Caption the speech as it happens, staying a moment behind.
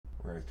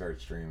We're going to start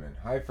streaming.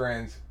 Hi,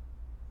 friends.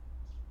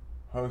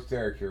 Host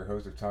Eric here,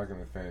 host of Talking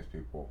with Famous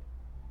People.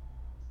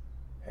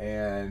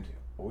 And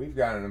we've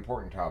got an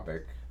important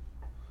topic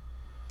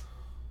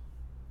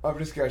of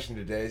discussion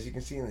today. As you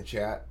can see in the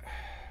chat,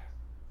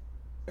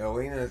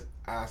 Elena is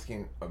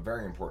asking a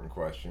very important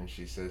question.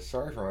 She says,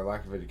 sorry for my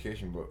lack of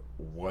education, but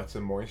what's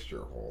a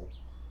moisture hole?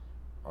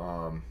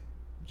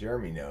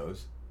 Jeremy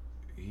knows.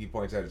 He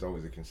points out it's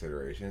always a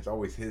consideration. It's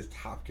always his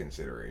top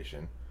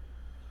consideration.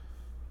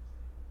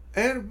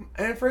 And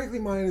frankly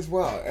mine as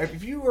well.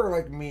 If you are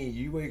like me,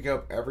 you wake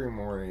up every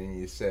morning and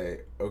you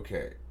say,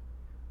 okay,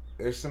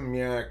 there's some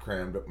meow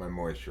crammed up my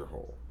moisture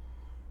hole.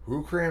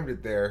 Who crammed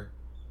it there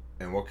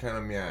and what kind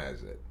of meow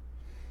is it?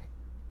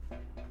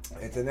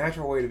 It's a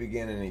natural way to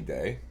begin any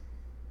day.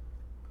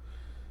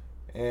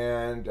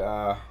 And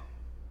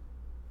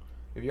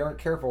if you aren't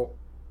careful,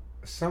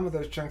 some of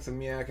those chunks of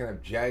meow can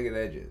have jagged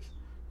edges,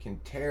 can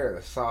tear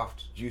the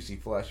soft, juicy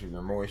flesh of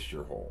your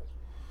moisture hole.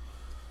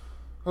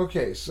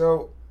 Okay,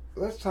 so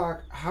let's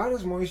talk, how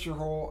does moisture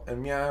hole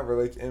and meow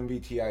relate to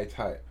MBTI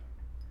type?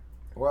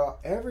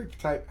 Well, every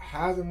type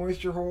has a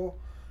moisture hole.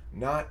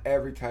 Not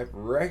every type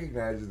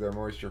recognizes their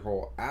moisture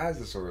hole as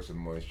the source of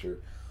moisture.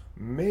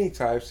 Many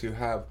types who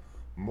have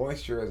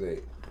moisture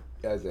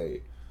as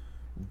a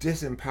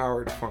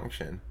disempowered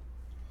function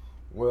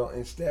will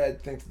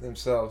instead think to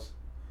themselves,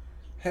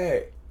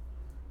 hey,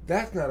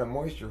 that's not a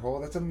moisture hole,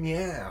 that's a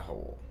meow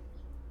hole.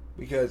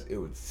 Because it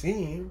would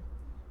seem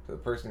to the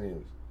person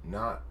who's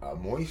not a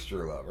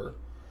moisture lover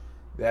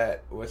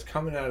that what's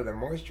coming out of their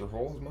moisture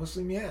hole is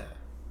mostly meow.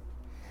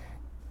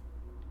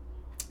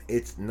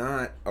 It's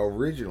not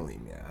originally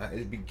meow.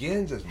 It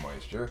begins as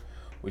moisture,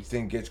 which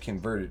then gets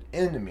converted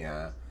into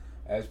meow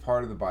as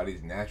part of the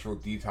body's natural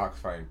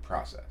detoxifying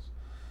process.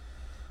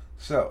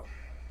 So,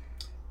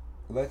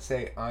 let's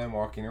say I'm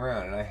walking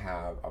around and I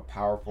have a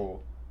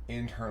powerful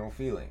internal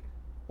feeling.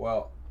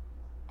 Well,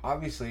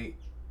 obviously,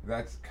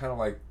 that's kind of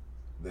like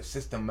the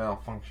system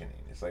malfunctioning.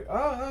 It's like,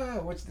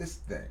 what's this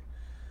thing?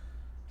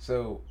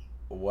 So,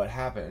 what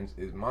happens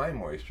is my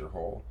moisture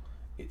hole,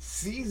 it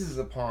seizes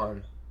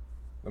upon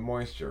the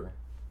moisture,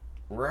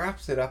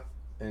 wraps it up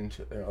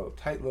into a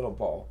tight little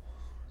ball,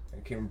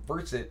 and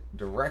converts it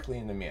directly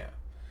into meow.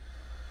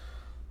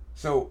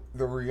 So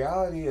the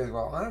reality is,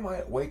 well, I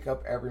might wake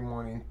up every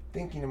morning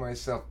thinking to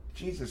myself,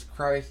 Jesus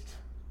Christ,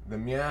 the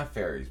meow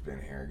fairy's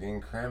been here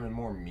again, cramming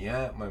more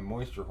meow at my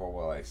moisture hole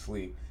while I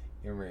sleep.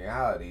 In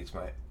reality, it's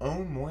my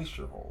own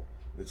moisture hole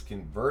that's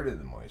converted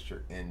the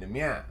moisture into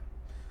meow.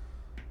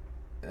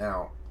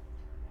 Now,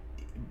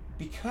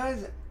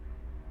 because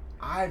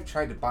I've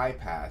tried to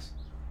bypass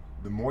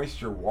the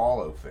moisture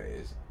wallow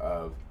phase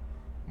of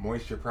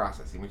moisture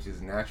processing, which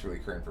is naturally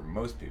occurring for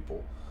most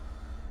people,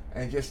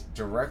 and just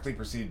directly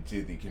proceeded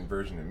to the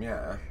conversion of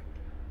meow,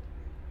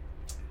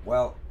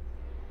 well,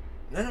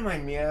 none of my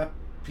meow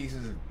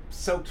pieces have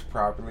soaked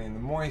properly in the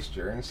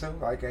moisture, and so,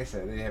 like I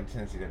said, they have a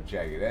tendency to have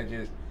jagged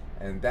edges,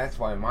 and that's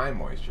why my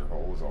moisture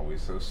hole is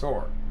always so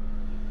sore.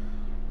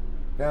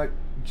 Now,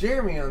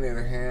 Jeremy, on the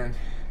other hand,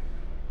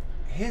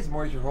 his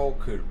moisture hole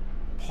could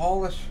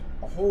polish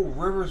a whole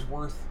river's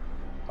worth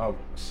of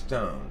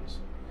stones.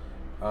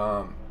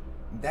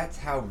 That's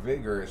how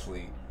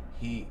vigorously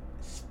he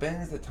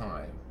spends the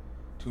time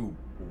to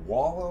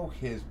wallow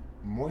his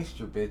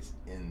moisture bits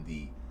in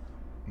the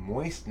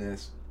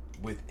moistness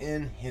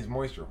within his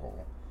moisture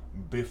hole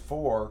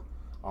before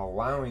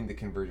allowing the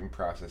conversion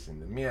process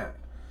into meow.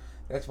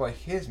 That's why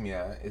his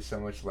meow is so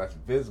much less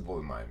visible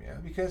than my meow,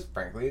 because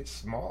frankly it's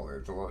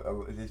smaller.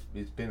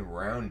 It's been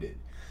rounded,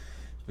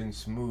 it's been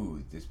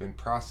smoothed, it's been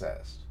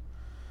processed.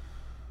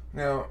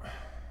 Now,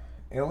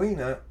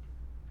 Elena,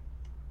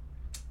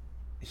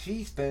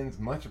 she spends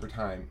much of her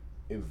time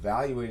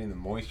evaluating the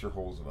moisture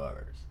holes of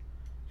others.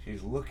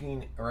 She's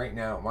looking right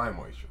now at my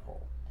moisture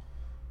hole.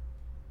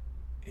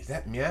 Is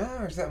that meow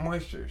or is that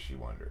moisture, she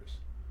wonders.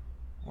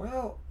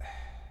 Well,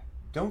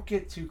 don't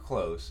get too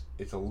close.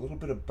 It's a little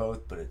bit of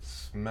both, but it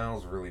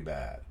smells really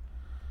bad.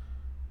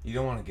 You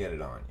don't want to get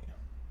it on you.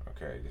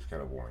 Okay, just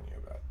gotta warn you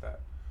about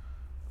that.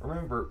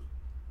 Remember,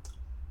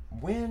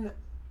 when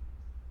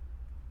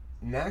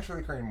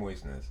naturally occurring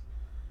moistness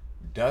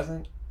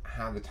doesn't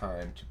have the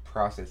time to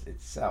process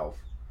itself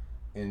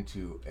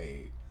into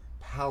a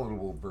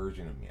palatable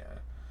version of meow,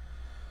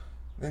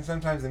 then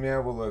sometimes the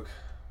meow will look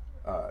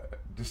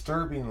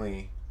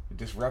disturbingly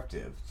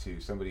disruptive to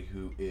somebody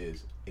who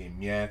is a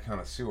meow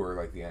connoisseur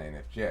like the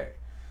INFJ.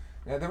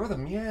 Now, they're both a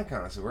meow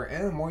connoisseur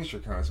and a moisture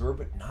connoisseur,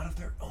 but not of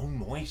their own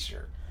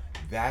moisture.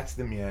 That's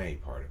the meow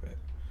part of it.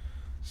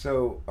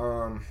 So,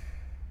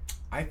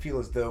 I feel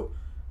as though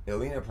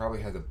Elena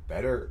probably has a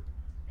better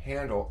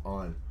handle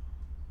on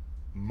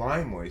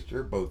my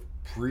moisture, both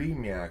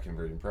pre-meow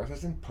conversion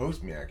process and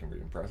post-meow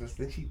conversion process,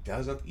 than she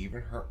does of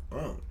even her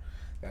own.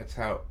 That's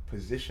how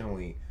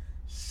positionally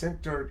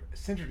centered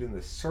in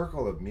the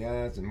circle of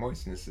meows and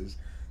moistnesses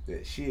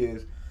that she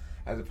is,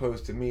 as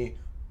opposed to me,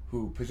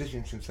 who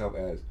positions himself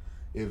as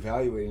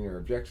evaluating or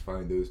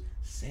objectifying those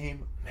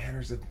same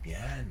manners of meow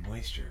and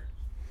moisture.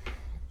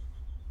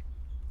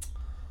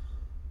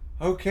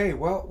 Okay,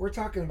 well, we're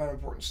talking about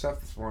important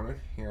stuff this morning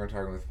here on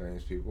Talking with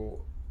Famous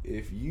People.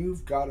 If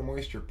you've got a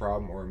moisture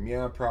problem or a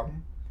meow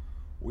problem,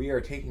 we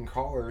are taking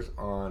callers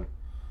on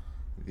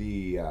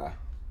the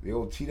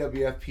old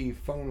TWFP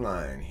phone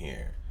line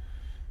here.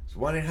 It's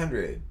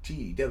 1-800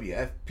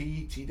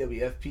 TWFP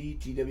TWFP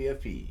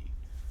TWFP.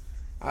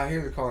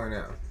 Here's the caller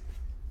now.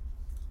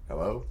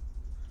 Hello?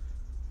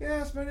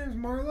 Yes, my name's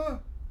Marla.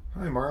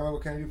 Hi, Marla.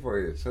 What can I do for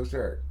you? So,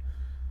 Derek.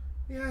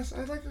 Yes,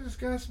 I'd like to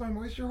discuss my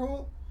moisture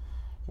hole.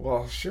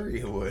 Well, sure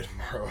you would,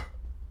 Marla.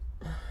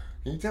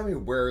 Can you tell me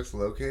where it's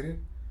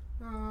located?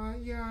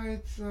 Yeah,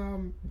 it's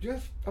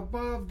just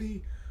above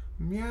the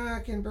meow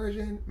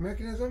conversion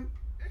mechanism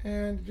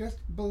and just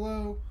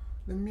below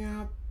the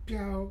meow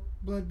meow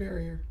blood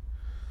barrier.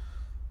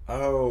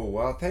 Oh,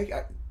 well,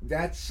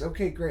 that's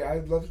okay, great.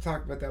 I'd love to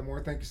talk about that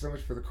more. Thank you so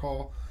much for the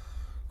call.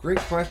 Great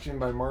question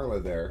by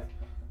Marla there.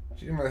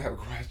 She didn't really have a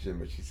question,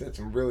 but she said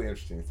some really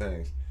interesting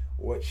things.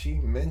 What she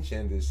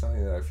mentioned is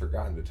something that I've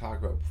forgotten to talk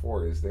about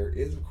before. Is there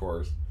is, of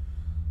course,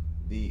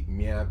 the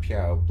meow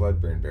meow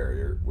blood-brain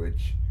barrier,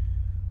 which,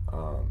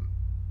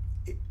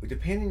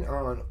 depending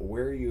on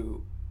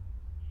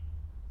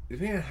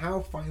depending on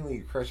how finely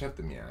you crush up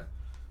the meow,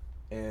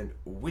 and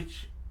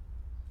which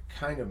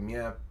kind of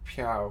meow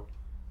meow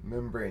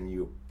membrane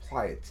you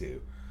apply it to,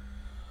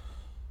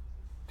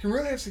 can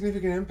really have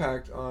significant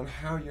impact on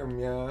how your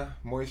meow,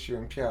 moisture,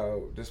 and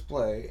meow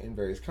display in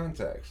various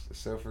contexts.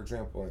 So, for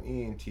example, an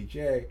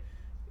ENTJ,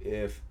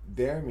 if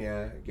their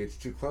meow gets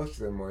too close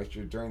to their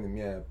moisture during the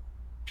meow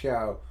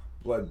meow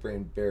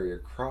blood-brain barrier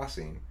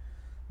crossing,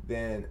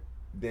 then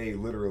they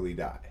literally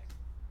die.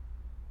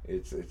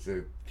 It's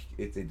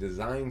a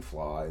design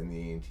flaw in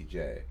the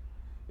ENTJ.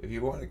 If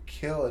you want to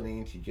kill an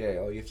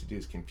ENTJ, all you have to do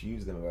is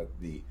confuse them about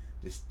the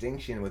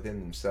distinction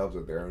within themselves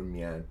of their own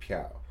meow and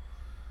meow.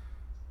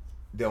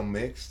 They'll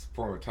mix,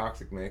 form a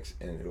toxic mix,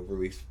 and it'll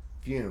release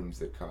fumes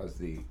that cause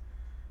the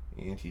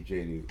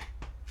ENTJ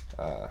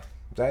to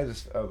die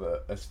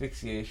of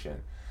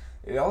asphyxiation.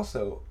 It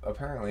also,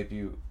 apparently, if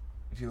you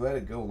let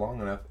it go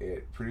long enough,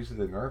 it produces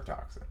a nerve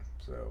toxin.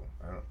 So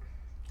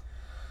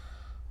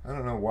I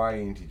don't know why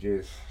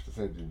ENTJs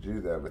decided to do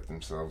that with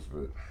themselves,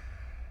 but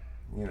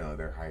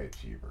they're high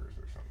achievers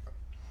or something.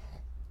 I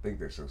think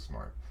they're so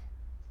smart.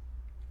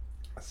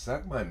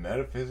 Suck my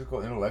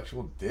metaphysical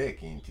intellectual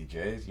dick,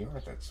 ENTJs. You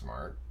aren't that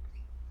smart.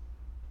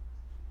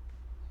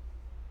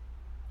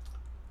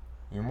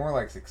 You're more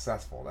like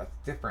successful. That's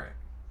different.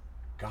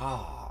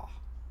 Gah.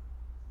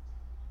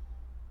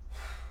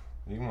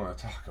 You want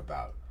to talk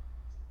about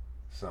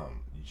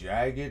some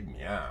jagged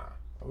meow.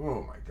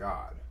 Oh my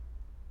god.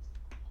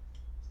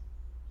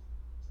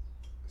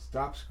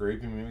 Stop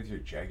scraping me with your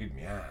jagged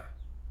meow.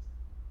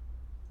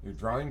 You're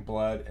drawing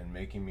blood and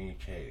making me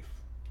chafe.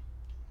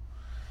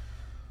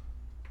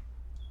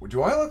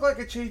 Do I look like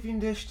a chafing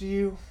dish to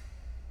you?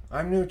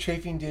 I'm no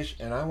chafing dish,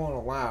 and I won't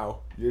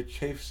allow your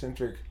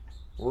chafe-centric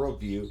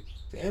worldview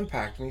to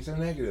impact me so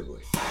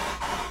negatively.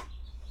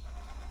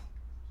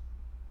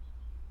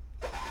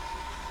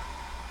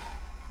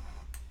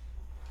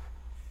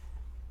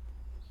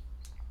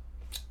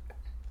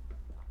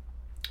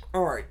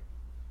 Alright.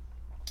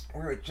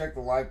 We're going to check the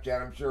live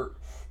chat. I'm sure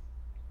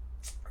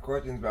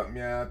questions about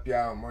meow,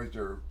 meow,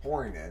 moisture are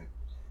pouring in.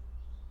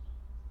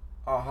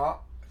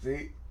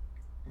 See?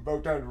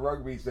 Bowtime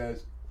Rugby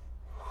says,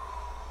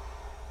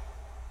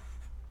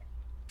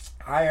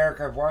 hi Eric,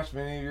 I've watched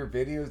many of your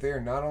videos. They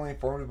are not only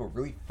informative but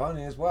really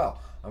funny as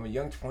well. I'm a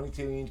young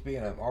 22 ENTP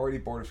and I'm already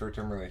bored of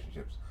short-term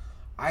relationships.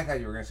 I thought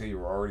you were going to say you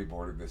were already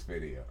bored of this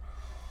video.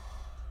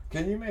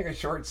 Can you make a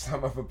short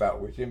sum up about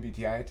which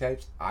MBTI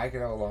types I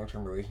could have a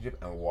long-term relationship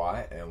and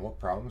why and what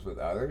problems with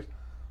others?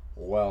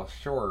 Well,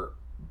 sure,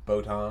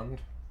 Bowtime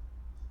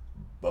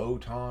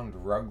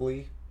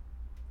Rugby.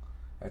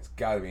 That's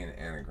got to be an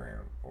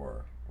anagram,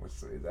 or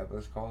is that what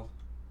it's called?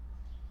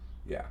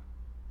 Yeah.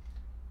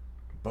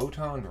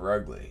 Bowtime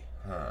Rugby.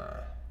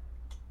 Now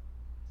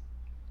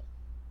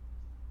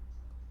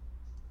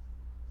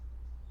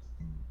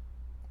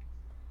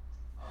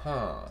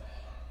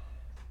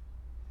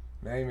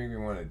you make me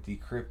want to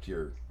decrypt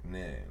your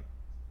name.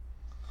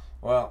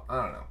 Well,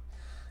 I don't know.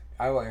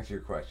 I will answer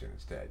your question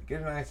instead.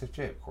 Get an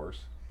ISFJ, of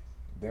course.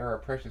 There are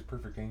precious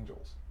perfect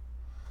angels.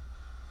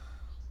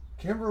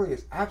 Kimberly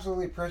is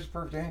absolutely a precious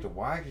perfect angel.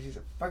 Why? Because she's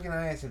a fucking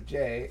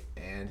ISFJ,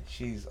 and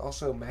she's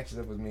also matches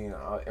up with me and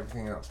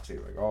everything else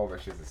too. Like all of our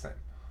shit's the same.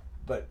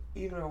 But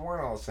even if it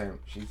weren't all the same,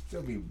 she'd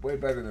still be way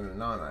better than a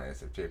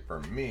non-ISFJ for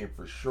me,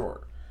 for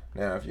sure.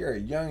 Now, if you're a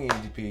young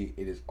ENTP,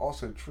 it is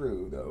also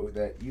true though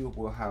that you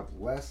will have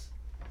less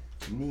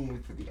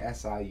need for the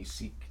SI you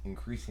seek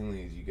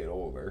increasingly as you get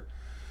older,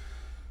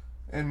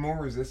 and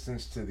more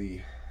resistance to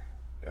the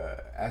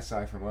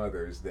SI from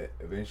others that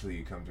eventually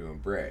you come to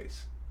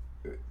embrace.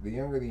 The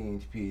younger the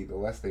ENTP, the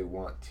less they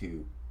want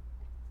to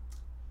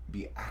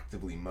be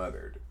actively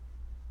mothered.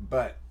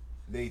 But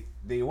they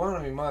want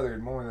to be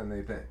mothered more than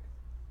they think.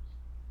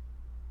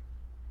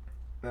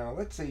 Now,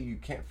 let's say you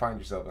can't find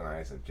yourself an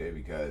ISFJ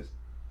because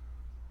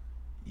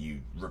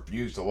you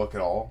refuse to look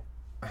at all.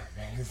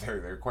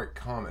 they're quite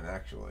common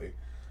actually,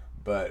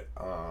 but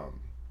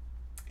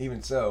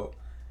even so,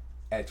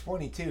 at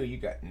 22 you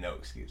got no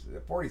excuses.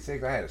 At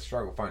 46 I had a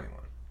struggle finding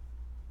one.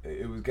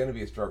 It was going to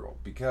be a struggle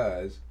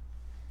because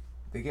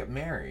they get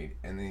married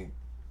and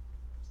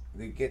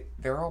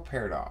they're all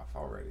paired off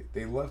already.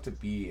 They love to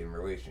be in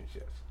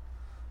relationships.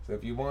 So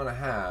if you want to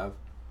have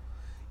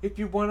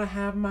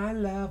my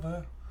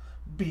lover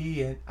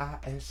be an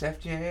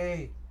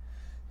ISFJ,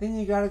 then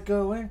you gotta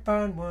go and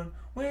find one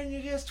when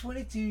you're just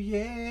 22,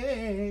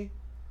 yay.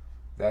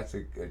 That's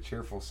a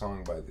cheerful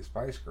song by the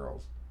Spice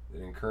Girls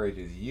that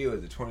encourages you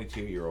as a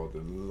 22-year-old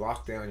to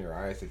lock down your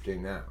ISFJ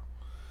now.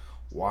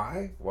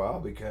 Why? Well,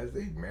 because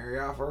they marry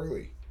off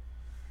early.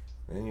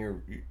 And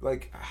you're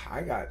like,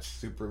 I got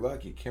super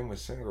lucky. Kim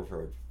was single for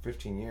like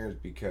 15 years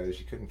because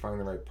she couldn't find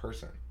the right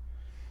person.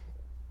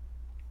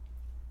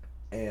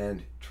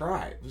 And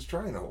was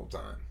trying the whole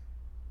time.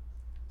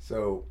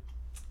 So,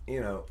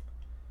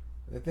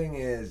 the thing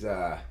is,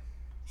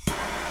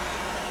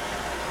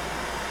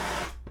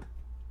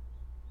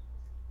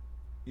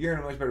 you're in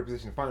a much better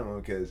position to find one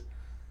because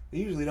they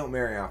usually don't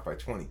marry off by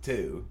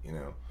 22,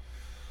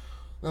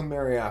 They'll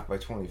marry off by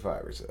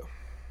 25 or so.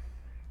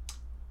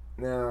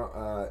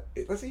 Now,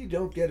 let's say you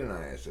don't get an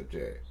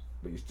ISFJ,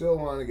 but you still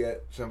want to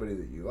get somebody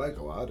that you like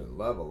a lot and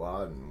love a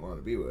lot and want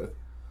to be with.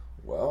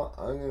 Well,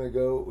 I'm going to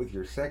go with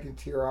your second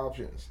tier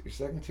options. Your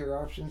second tier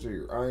options are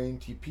your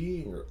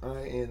INTP and your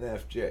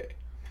INFJ.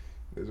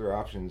 Those are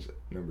options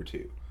number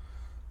 2.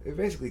 They're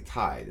basically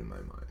tied in my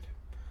mind.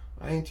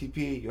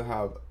 INTP, you'll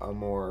have a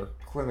more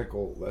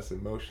clinical, less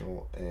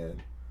emotional,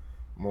 and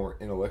more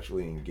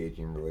intellectually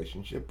engaging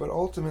relationship, but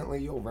ultimately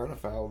you'll run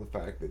afoul of the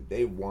fact that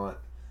they want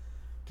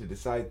to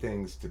decide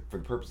things for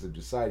the purpose of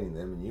deciding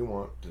them, and you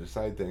want to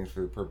decide things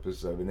for the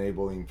purpose of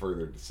enabling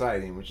further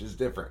deciding, which is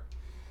different.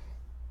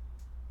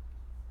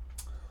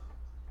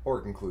 Or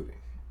concluding.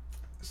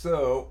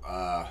 So,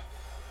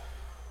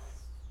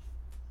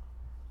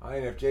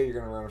 INFJ, you're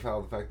going to run afoul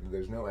of the fact that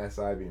there's no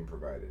SI being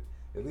provided.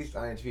 At least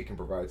INTP can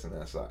provide some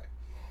SI.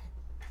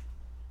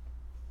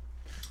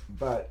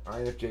 But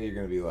INFJ, you're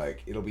going to be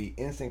like, it'll be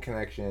instant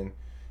connection,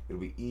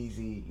 it'll be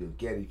easy, you'll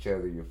get each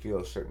other, you'll feel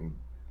a certain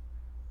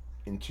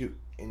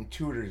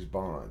intuitor's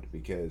bond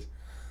because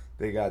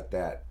they got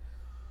that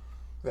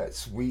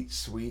sweet,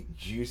 sweet,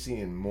 juicy,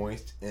 and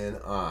moist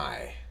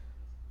NI,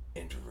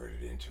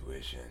 introverted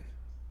intuition,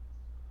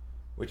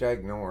 which I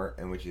ignore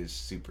and which is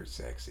super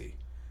sexy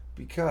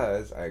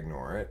because I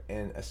ignore it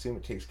and assume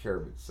it takes care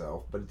of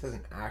itself, but it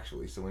doesn't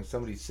actually. So when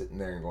somebody's sitting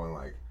there and going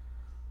like,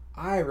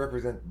 I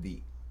represent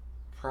the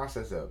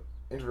process of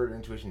introverted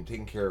intuition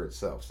taking care of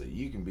itself, so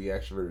you can be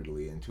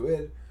extrovertedly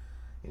intuited,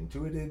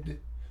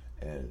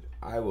 and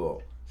I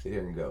will sit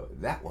here and go,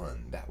 that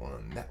one,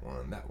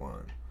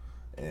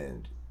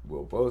 and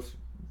we'll both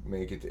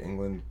make it to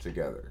England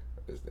together,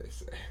 as they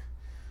say.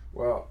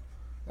 Well,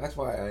 that's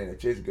why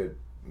INFJ is a good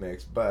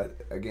mix,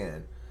 but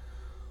again,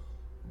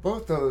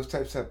 both of those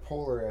types have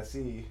polar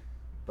SE,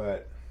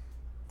 but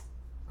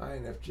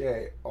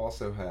INFJ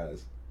also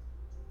has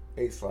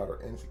 8 slot or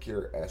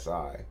insecure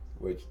SI,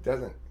 which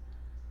doesn't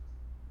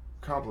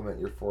complement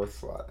your 4th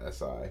slot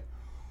SI.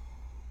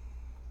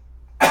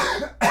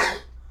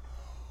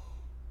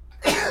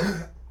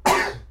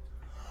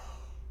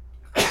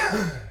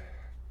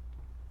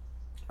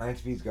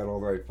 INTP's got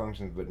all the right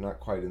functions, but not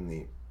quite in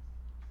the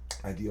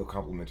ideal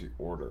complementary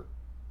order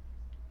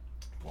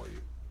for you.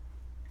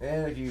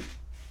 And if you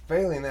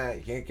failing that,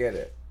 you can't get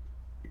it.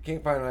 You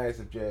can't find an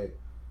ISFJ.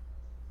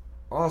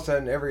 All of a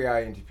sudden, every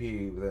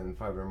INTP within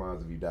 500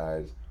 miles of you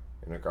dies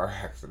in a car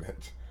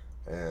accident,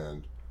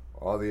 and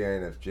all the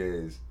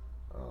INFJs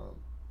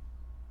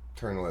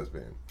turn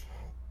lesbian.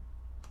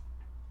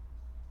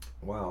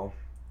 Well,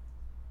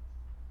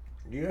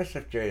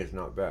 ESFJ is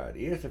not bad.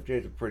 ESFJ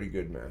is a pretty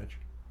good match.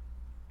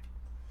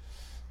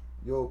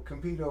 You'll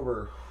compete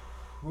over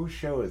whose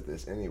show is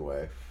this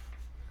anyway.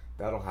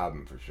 That'll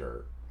happen for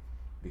sure,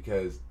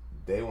 because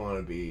they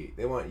want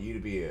you to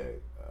be a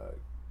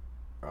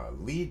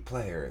lead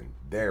player in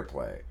their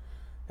play,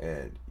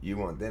 and you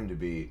want them to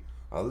be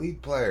a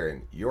lead player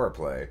in your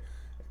play,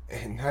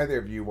 and neither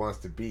of you wants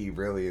to be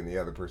really in the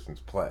other person's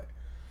play.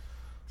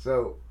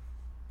 So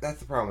that's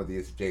the problem with the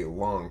ESFJ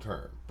long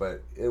term,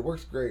 but it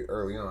works great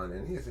early on,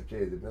 and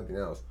ESFJs, if nothing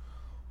else,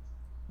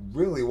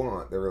 really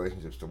want their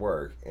relationships to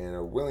work and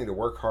are willing to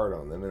work hard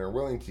on them and are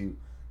willing to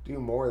do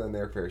more than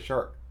their fair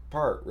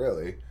part,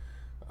 really.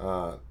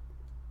 And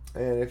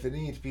if an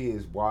ESFP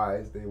is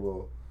wise, they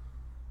will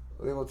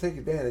take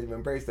advantage and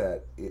embrace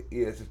that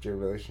ESFJ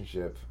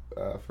relationship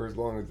for as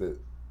long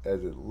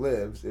as it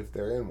lives, if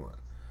they're in one.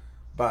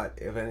 But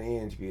if an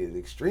ENTP is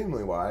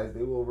extremely wise,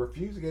 they will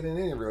refuse to get in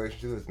any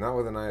relationship that's not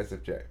with an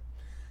ISFJ,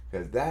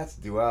 because that's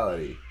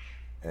duality,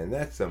 and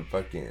that's some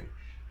fucking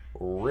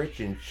rich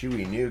and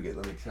chewy nougat,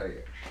 let me tell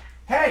you.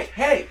 Hey!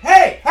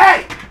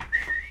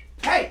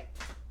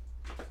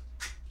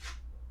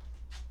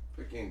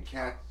 Freaking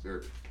cats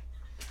are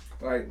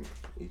fighting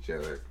each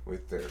other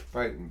with their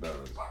fighting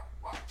bones.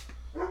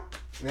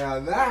 Now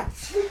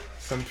that's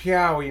some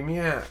piaowy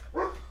meow.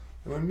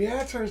 And when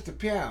meow turns to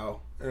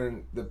peow,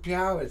 and the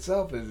peow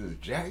itself is as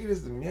jagged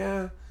as the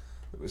meow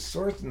that was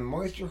sourced in the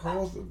moisture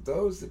holes of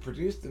those that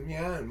produced the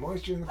meow and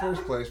moisture in the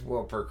first place,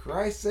 well, for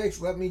Christ's sakes,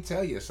 let me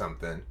tell you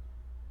something.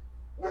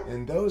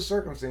 In those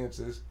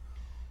circumstances,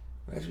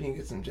 that's when you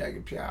get some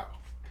jagged peow.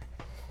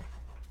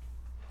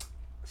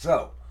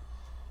 So,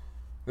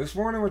 this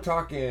morning we're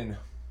talking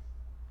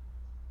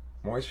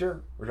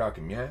moisture, we're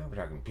talking meow, we're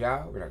talking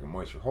peow, we're talking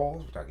moisture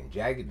holes, we're talking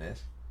jaggedness,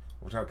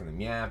 we're talking the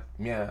meow,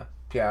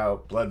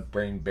 peow,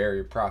 blood-brain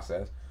barrier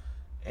process,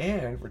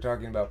 and we're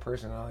talking about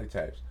personality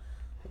types.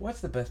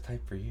 What's the best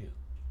type for you?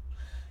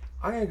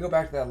 I'm going to go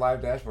back to that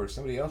live dashboard. If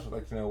somebody else would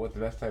like to know what the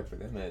best type for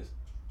them is,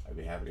 I'd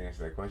be happy to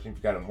answer that question. If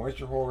you've got a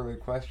moisture hole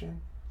related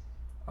question,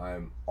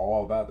 I'm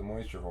all about the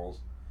moisture holes.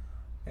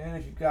 And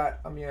if you've got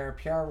a meow,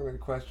 peow related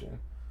question,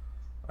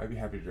 I'd be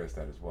happy to address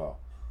that as well.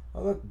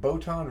 Oh look,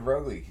 Botan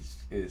Rugly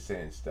is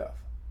saying stuff.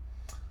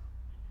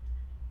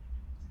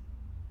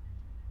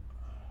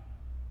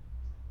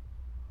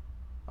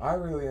 I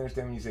really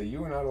understand when you say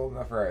you are not old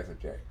enough for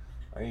ISFJ.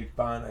 I need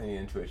fun, I need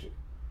intuition.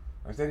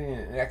 I'm studying in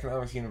an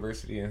economics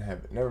university and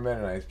have never met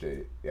an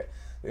ISFJ yet.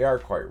 They are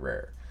quite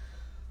rare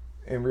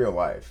in real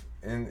life.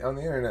 And on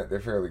the internet,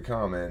 they're fairly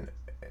common.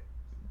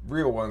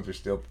 Real ones are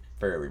still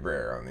fairly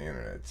rare on the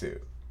internet,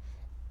 too.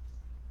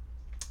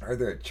 I heard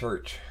they're at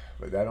church,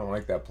 but I don't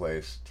like that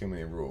place. Too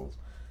many rules.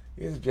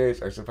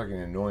 ESFJs are so fucking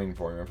annoying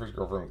for me. My first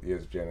girlfriend was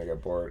ESFJ, and I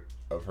got bored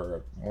of her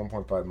at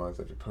 1.5 months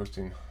after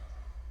posting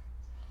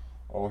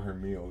all her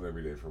meals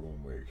every day for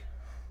 1 week.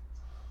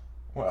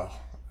 Well,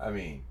 I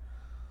mean,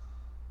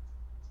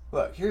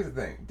 look, here's the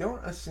thing.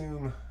 Don't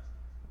assume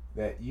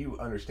that you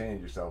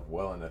understand yourself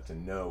well enough to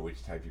know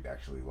which type you'd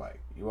actually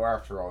like. You are,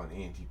 after all, an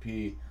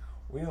ENTP.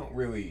 We don't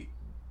really...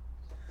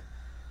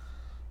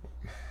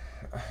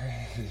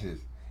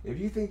 If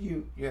you think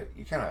you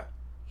kind of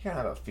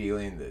have a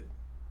feeling that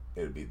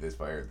it would be this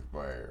way or this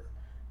way, or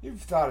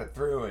you've thought it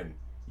through and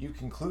you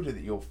concluded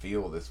that you'll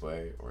feel this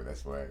way or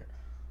this way,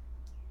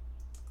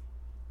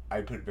 I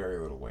put very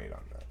little weight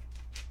on that.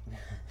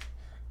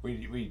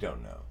 we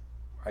don't know.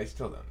 I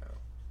still don't know.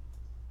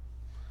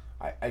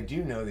 I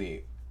do know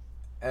the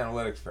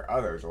analytics for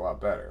others a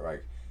lot better.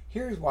 Like,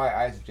 here's why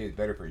ISFJ is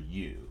better for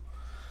you.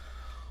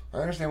 I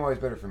understand why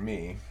it's better for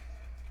me.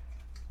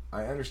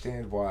 I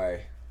understand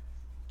why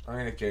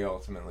INFJ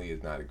ultimately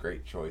is not a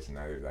great choice, and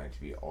neither is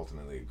INTP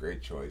ultimately a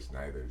great choice,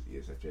 neither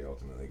is ESFJ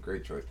ultimately a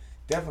great choice.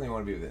 Definitely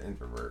want to be with an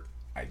introvert,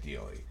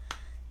 ideally.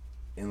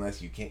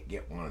 Unless you can't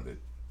get one of the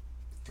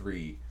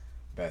 3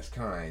 best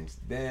kinds,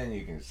 then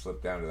you can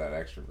slip down to that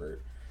extrovert.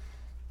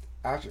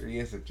 After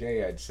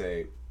ESFJ, I'd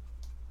say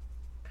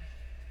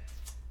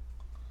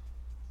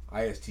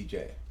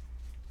ISTJ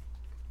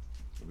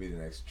would be the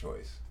next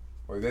choice.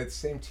 Or that's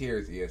the same tier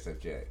as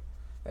ESFJ.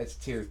 That's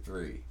tier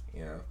 3,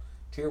 you know.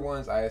 Tier 1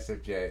 is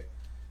ISFJ.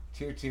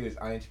 Tier 2 is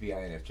INTP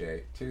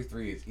INFJ. Tier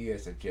 3 is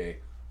ESFJ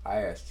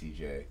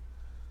ISTJ.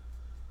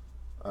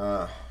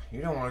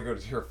 You don't want to go to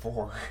tier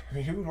 4.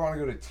 You would want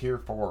to go to tier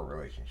 4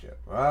 relationship.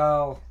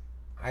 Well,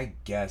 I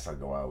guess I'll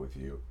go out with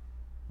you.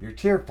 You're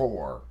tier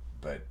 4,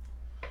 but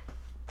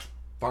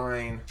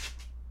fine.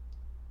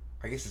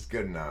 I guess it's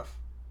good enough.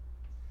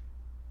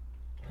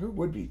 Who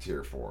would be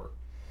tier 4?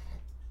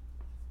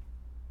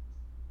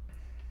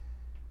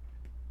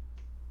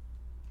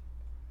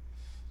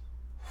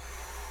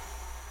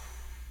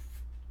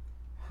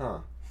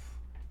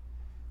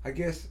 I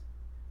guess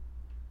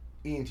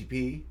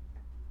ENTP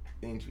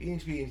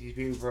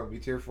would probably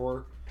be tier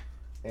 4,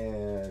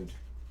 and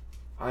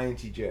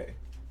INTJ.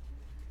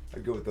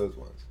 I'd go with those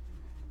ones.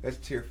 That's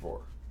tier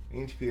 4.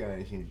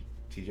 ENTP,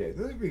 INTJ.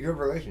 Those would be good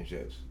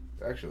relationships,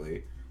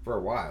 actually, for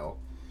a while.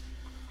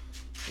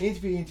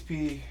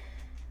 ENTP,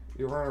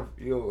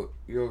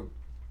 you'll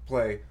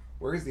play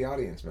where's the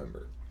audience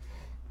member,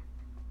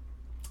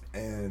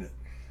 and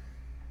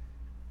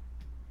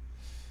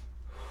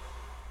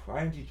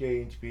INTJ,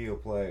 ENTP will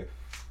play.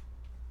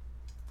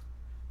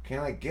 Can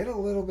I get a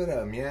little bit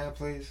of meow,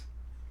 please?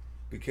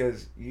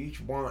 Because you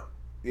each want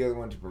the other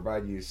one to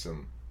provide you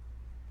something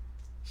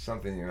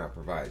you're not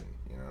providing,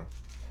 you know?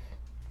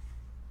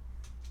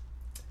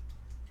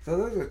 So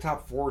those are the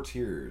top 4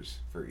 tiers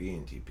for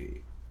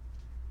ENTP.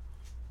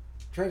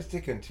 Try to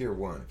stick on tier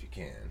 1 if you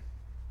can.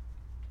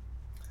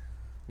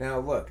 Now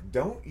look,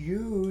 don't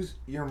use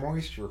your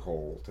moisture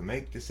hole to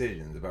make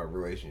decisions about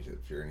relationships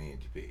if you're an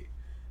ENTP.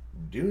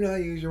 Do not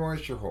use your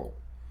moisture hole.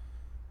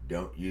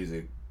 Don't use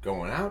it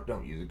going out,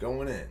 don't use it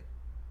going in.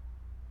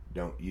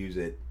 Don't use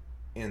it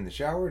in the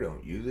shower,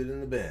 don't use it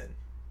in the bed.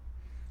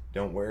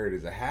 Don't wear it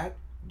as a hat,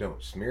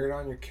 don't smear it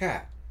on your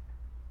cat.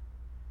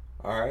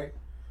 Alright?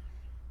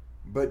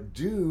 But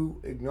do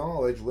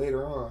acknowledge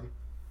later on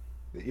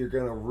that you're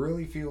going to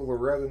really feel the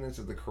resonance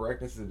of the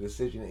correctness of the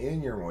decision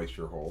in your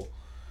moisture hole.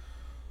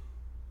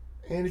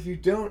 And if you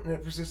don't and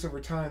it persists over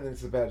time, then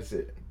it's a bad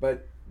decision.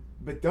 But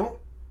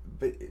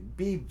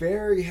be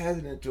very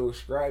hesitant to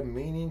ascribe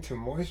meaning to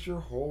moisture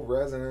hole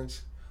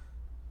resonance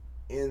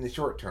in the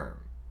short term.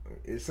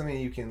 It's something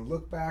you can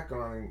look back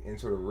on and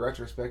sort of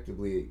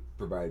retrospectively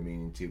provide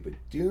meaning to, but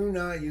do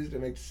not use it to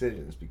make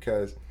decisions,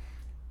 because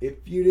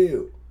if you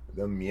do,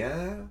 the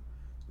meow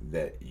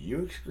that you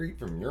excrete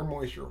from your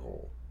moisture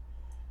hole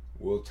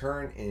will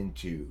turn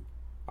into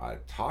a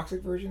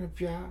toxic version of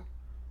Pia,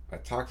 a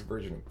toxic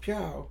version of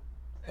Piao,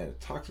 and a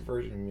toxic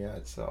version of Mia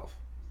itself,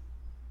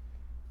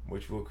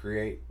 which will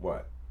create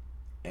what?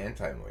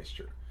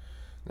 Anti-moisture.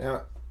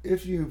 Now,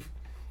 if you've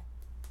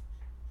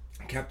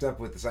kept up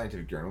with the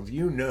scientific journals,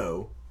 you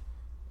know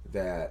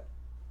that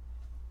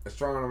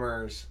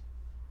astronomers,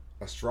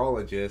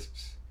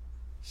 astrologists,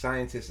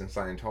 scientists, and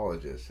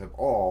Scientologists have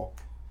all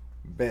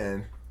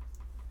been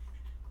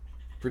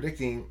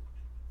predicting,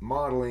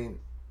 modeling,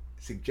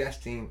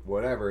 suggesting,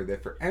 whatever,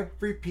 that for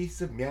every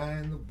piece of meow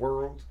in the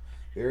world,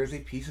 there is a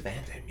piece of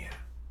anti-meow.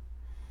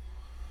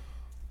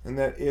 And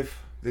that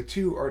if the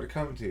two are to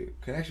come to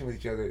connection with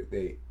each other,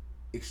 they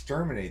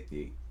exterminate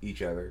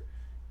each other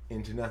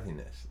into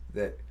nothingness.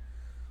 That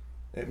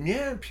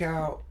meow and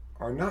piao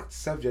are not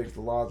subject to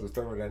the laws of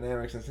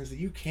thermodynamics, in the sense that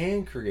you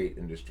can create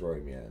and destroy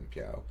meow and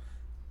piao.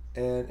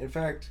 And in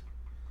fact,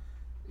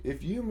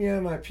 if you meow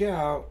my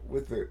piao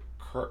with the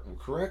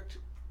correct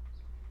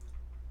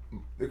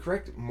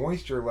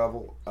moisture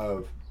level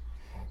of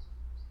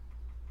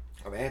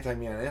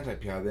anti-meow and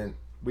anti-piao, then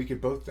we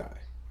could both die.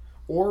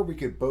 Or we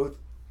could both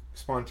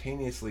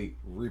spontaneously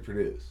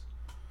reproduce.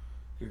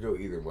 It could go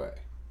either way.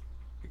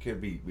 It could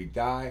be we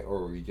die,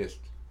 or we just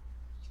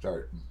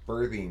start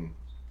birthing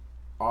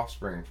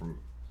offspring from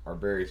our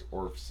various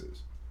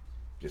orifices.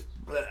 Just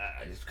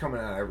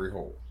coming out of every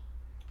hole.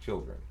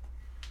 Children.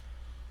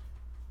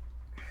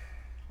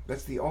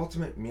 That's the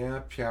ultimate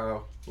meow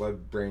piao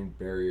blood-brain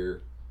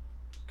barrier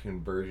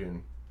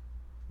conversion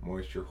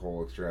moisture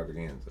hole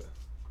extravaganza.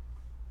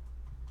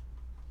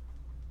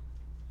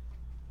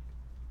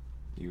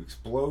 You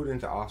explode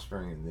into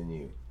offspring, and then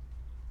you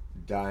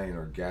die in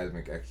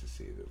orgasmic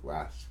ecstasy that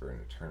lasts for an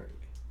eternity.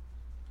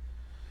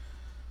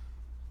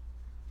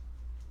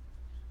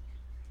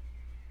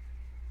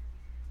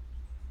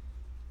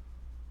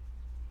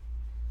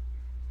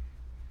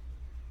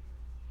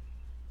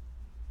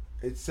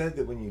 It's said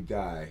that when you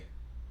die,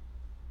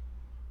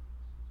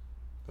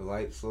 the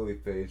light slowly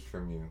fades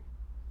from you,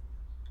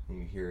 and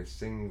you hear a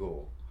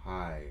single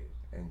high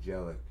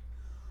angelic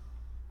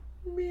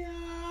meow,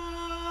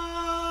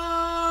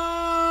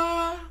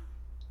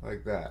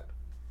 like that,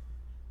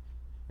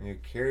 and you're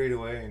carried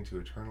away into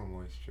eternal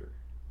moisture.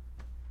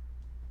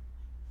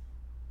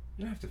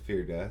 You don't have to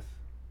fear death.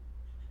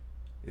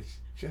 It's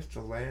just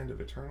a land of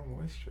eternal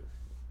moisture.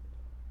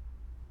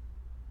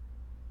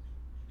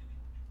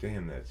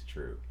 Damn, that's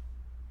true.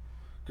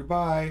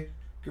 Goodbye.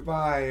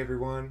 Goodbye,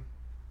 everyone.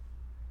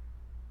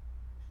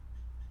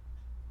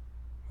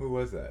 Who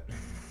was that?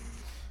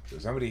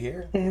 Was somebody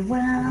here?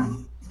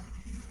 Well,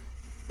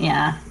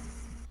 yeah.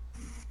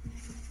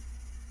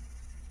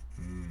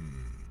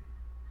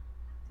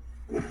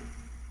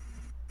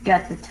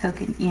 Got the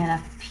token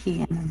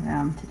ENFP in the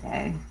room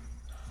today.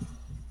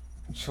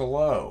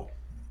 Chelo.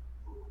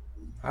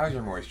 How's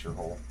your moisture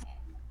hole?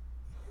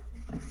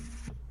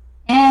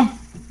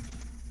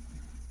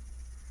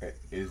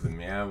 Is the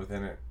meow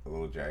within it a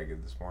little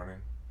jagged this morning?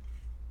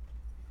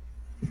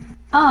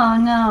 Oh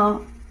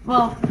no.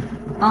 Well,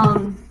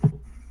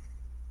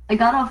 I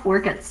got off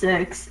work at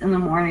 6 in the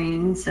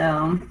morning,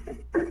 so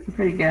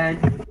pretty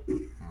good.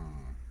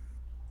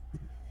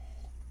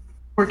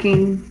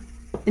 Working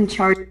in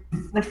charge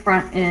of the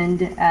front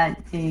end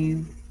at a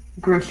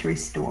grocery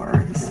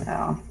store,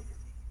 so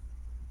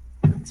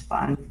it's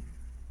fun.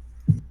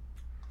 I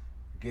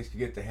guess you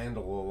get to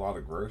handle a lot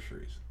of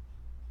groceries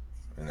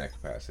in that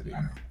capacity.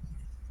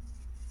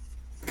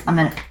 I'm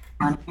in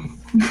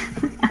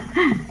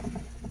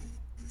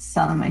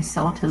selling my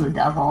soul to the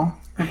devil.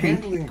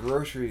 Handling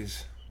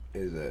groceries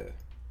is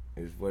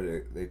what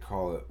they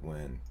call it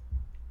when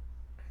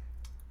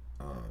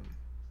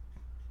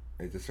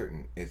it's a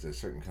certain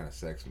kind of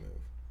sex move.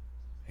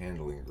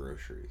 Handling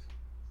groceries.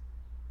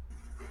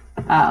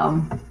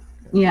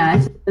 Yeah, I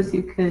suppose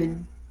you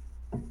could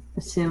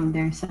assume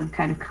there's some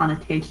kind of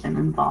connotation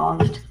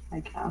involved, I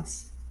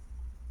guess.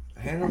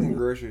 Handling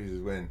groceries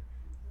is when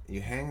you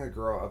hang the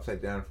girl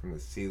upside down from the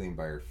ceiling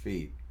by her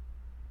feet,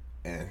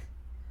 and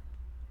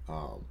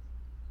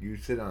you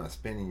sit on a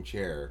spinning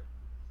chair,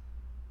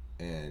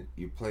 and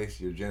you place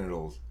your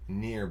genitals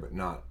near but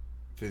not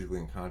physically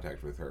in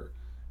contact with her,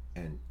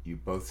 and you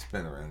both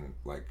spin around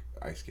like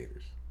ice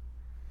skaters.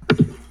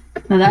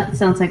 Well, that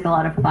sounds like a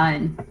lot of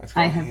fun. That's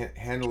called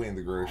handling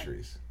the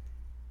groceries.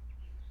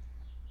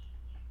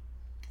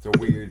 It's a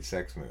weird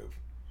sex move.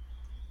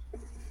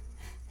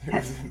 It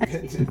was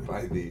invented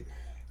by the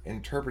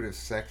interpretive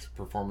sex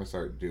performance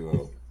art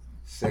duo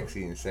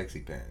Sexy and Sexy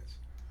Pants.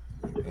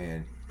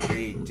 And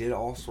they did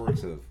all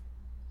sorts of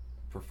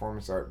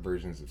performance art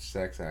versions of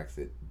sex acts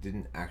that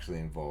didn't actually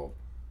involve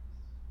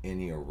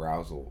any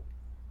arousal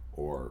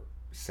or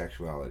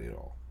sexuality at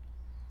all.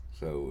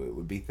 So it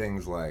would be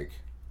things like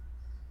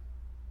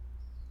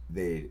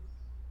they'd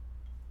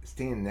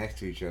stand next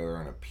to each other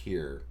on a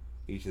pier,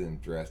 each of them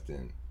dressed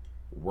in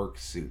work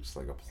suits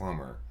like a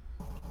plumber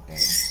and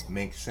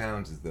make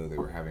sounds as though they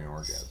were having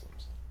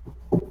orgasms.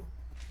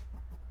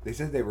 They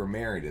said they were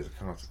married as a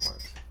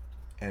consequence.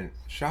 And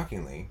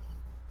shockingly,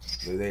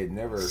 though they had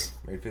never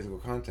made physical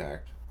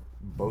contact,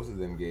 both of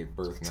them gave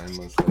birth 9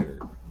 months later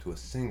to a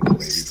single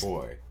baby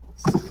boy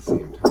at the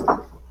same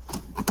time,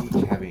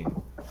 each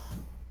having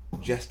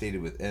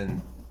gestated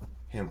within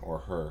him or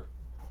her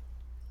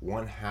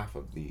one half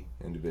of the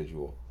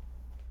individual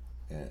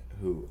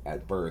who,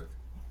 at birth,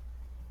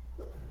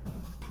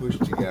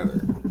 pushed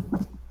together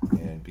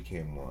and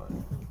became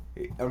one.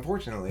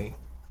 Unfortunately,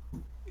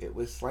 it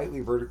was slightly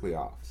vertically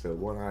off, so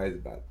one eye is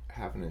about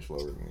half an inch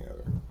lower than the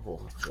other,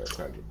 whole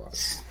side of the body.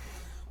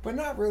 But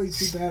not really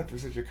too bad for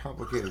such a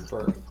complicated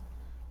birth,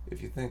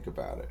 if you think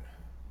about it.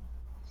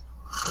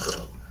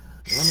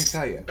 Let me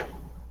tell you,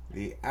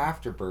 the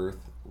afterbirth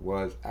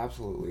was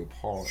absolutely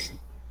appalling.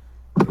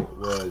 It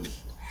was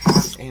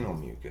half anal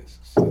mucus,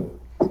 so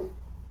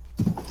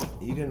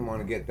you didn't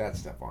want to get that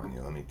stuff on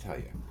you, let me tell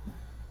you.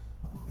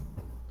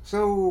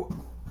 So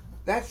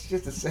that's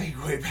just a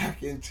segue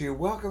back into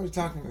welcome to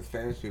Talking with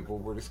Famous People.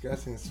 We're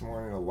discussing this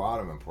morning a lot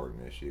of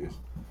important issues.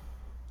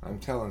 I'm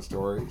telling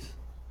stories.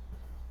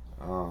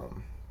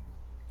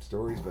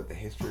 Stories about the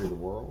history of the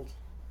world.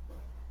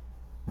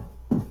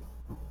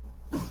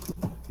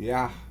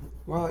 Yeah,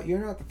 well,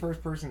 you're not the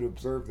first person to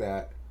observe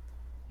that,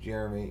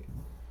 Jeremy.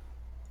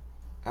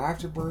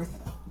 Afterbirth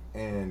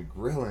and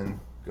grilling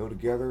go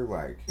together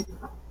like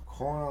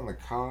corn on the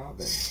cob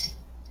and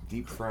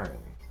deep frying.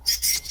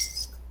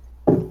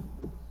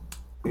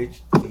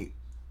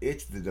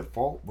 It's the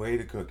default way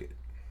to cook it.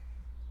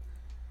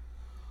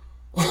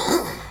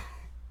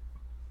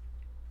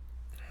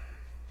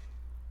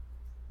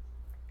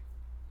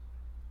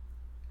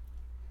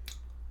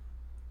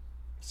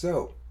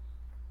 So,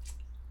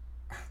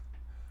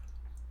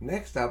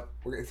 next up,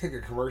 we're gonna take a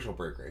commercial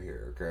break right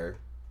here. Okay.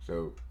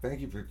 So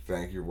thank you for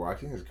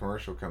watching. There's a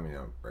commercial coming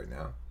up right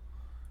now,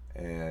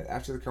 and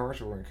after the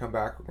commercial, we're gonna come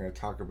back. We're gonna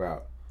talk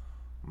about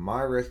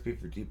my recipe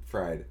for deep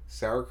fried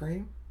sour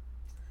cream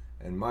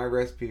and my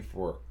recipe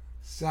for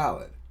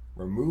salad.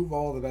 Remove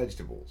all the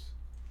vegetables.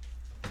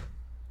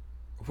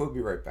 We'll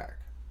be right back.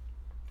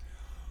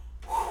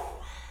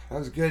 That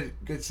was a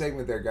good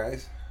segment there,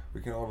 guys. We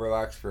can all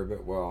relax for a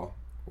bit while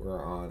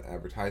we're on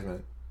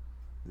advertisement.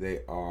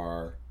 They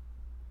are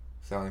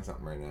selling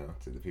something right now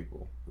to the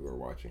people who are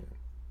watching it.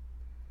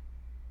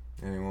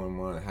 Anyone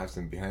want to have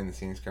some behind the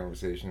scenes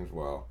conversations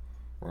while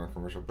we're on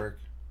commercial break?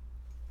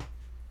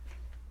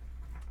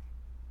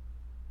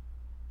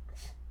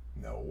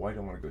 No, I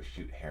don't want to go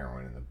shoot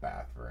heroin in the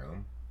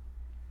bathroom.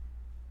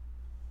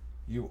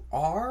 You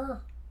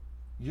are?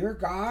 You're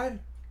God?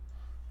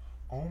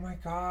 Oh my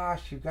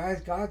gosh, you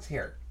guys, God's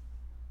here.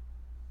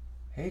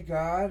 Hey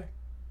God.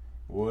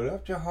 What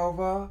up,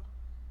 Jehovah?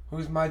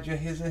 Who's my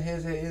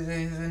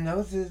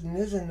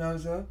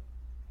Nizza?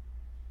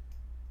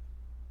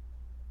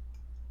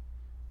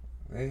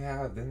 They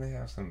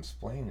have some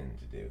explaining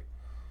to do.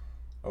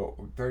 Oh,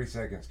 30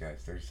 seconds,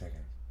 guys, 30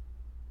 seconds.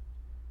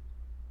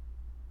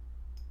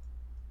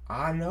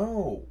 I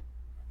know.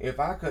 If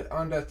I could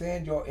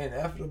understand your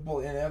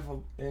ineffable.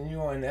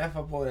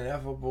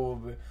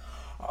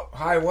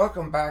 Hi,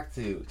 welcome back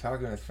to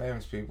Talking with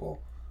Famous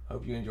People.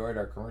 Hope you enjoyed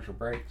our commercial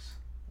breaks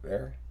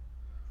there.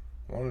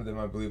 One of them,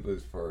 I believe,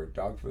 was for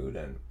dog food,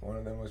 and one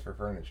of them was for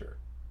furniture.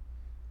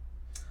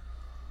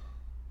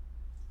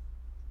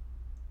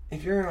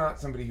 If you're not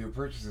somebody who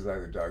purchases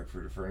either dog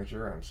food or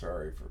furniture, I'm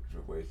sorry for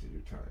wasting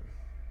your time.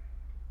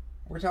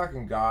 We're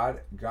talking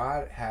God.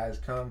 God has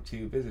come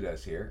to visit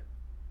us here,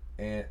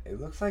 and it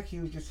looks like he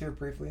was just here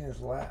briefly and has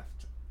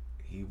left.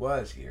 He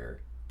was here.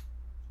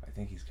 I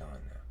think he's gone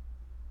now.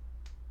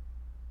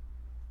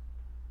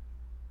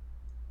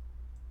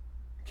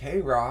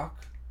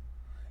 K-Rock?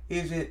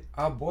 Is it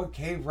our boy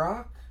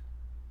K-Rock?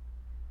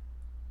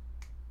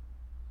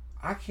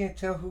 I can't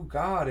tell who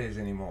God is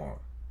anymore.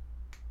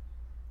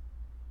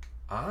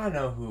 I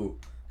know who,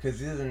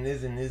 cause isn't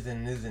Izzo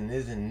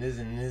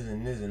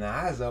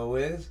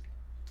is.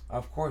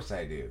 Of course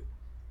I do.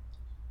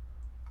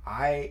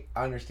 I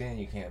understand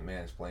you can't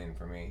mansplain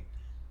for me,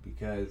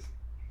 because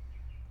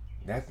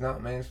that's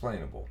not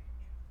mansplainable.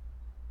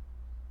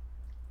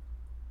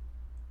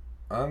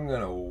 I'm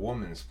gonna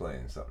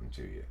womansplain something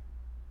to you.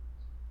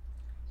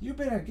 You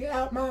better get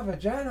out my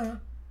vagina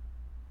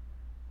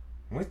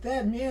with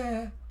that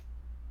mia.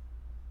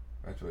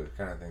 That's what the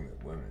kind of thing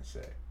that women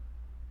say.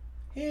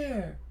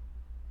 Here,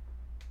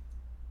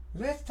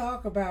 let's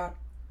talk about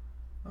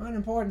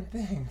unimportant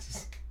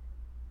things.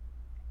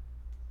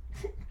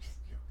 Just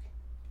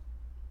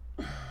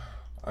joking.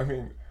 I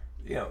mean,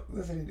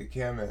 listening to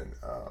Kim and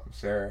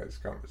Sarah's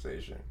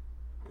conversation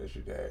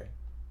yesterday,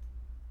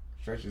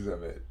 stretches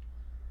of it,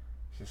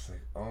 just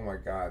like, oh my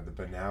God, the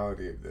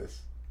banality of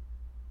this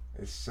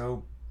is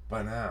so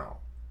banal.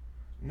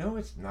 No,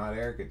 it's not,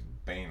 Eric. It's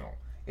banal.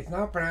 It's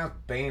not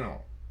pronounced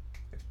banal.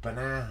 It's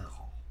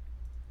banal.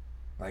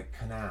 Like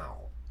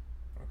canal.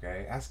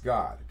 Okay? That's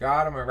God.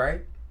 God, am I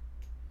right?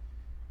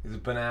 Is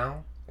it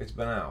banal? It's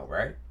banal,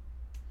 right?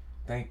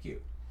 Thank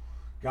you.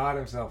 God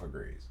himself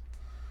agrees.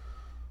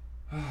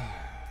 How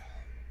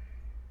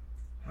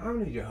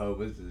many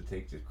Jehovah's does it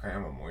take to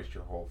cram a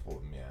moisture hole full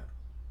of meow?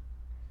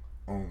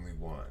 Only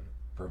one,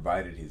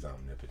 provided he's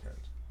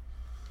omnipotent.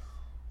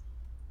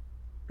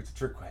 It's a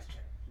trick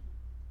question.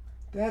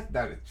 That's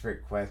not a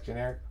trick question,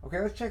 Eric. Okay,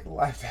 let's check the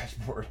live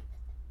dashboard.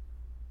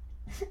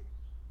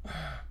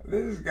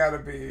 This has got to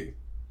be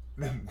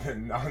the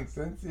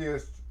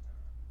nonsensiest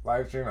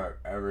live stream I've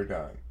ever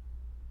done.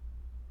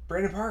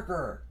 Brandon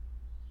Parker.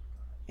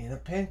 In a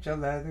pinch, a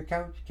leather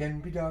couch can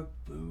be dog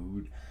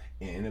food.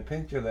 In a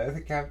pinch, a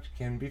leather couch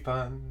can be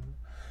fun.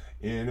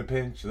 In a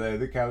pinch,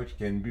 leather couch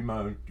can be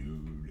my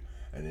dude.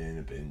 And in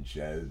a pinch,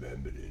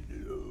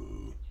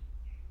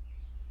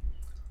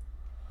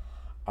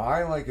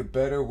 I like it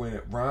better when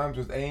it rhymes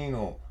with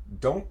anal.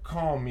 Don't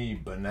call me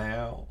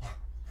banal.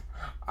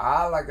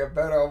 I like it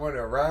better when it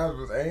rhymes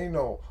with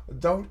anal.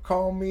 Don't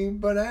call me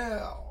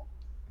banal.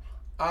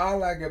 I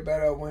like it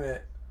better when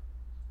it...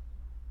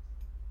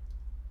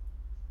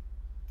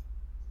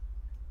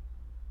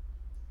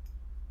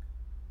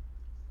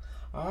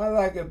 I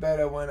like it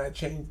better when I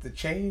change the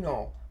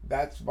channel.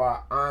 That's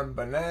why I'm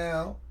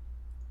banal.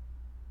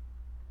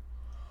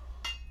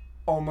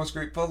 Almost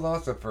great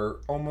philosopher.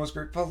 Almost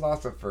great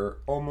philosopher.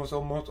 Almost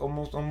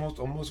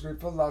great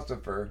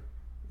philosopher.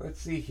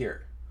 Let's see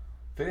here.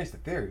 Finish the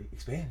theory.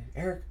 Expanded.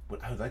 Eric,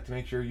 I would like to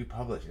make sure you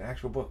publish an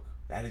actual book.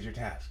 That is your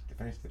task. To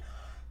finish the...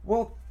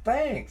 Well,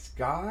 thanks,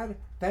 God.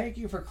 Thank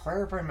you for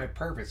clarifying my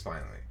purpose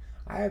finally.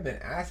 I have been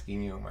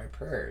asking you in my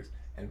prayers,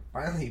 and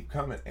finally you've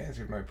come and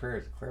answered my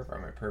prayers to clarify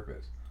my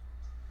purpose.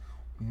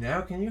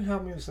 Now can you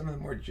help me with some of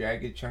the more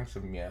jagged chunks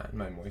of meow in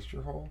my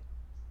moisture hole?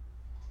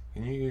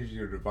 Can you use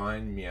your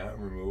divine meow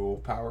removal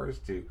powers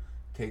to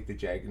take the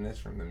jaggedness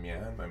from the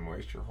meow in my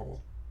moisture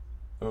hole?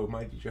 Oh,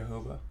 mighty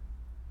Jehovah.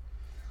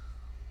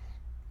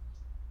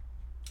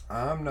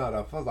 I'm not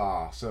a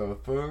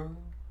philosopher,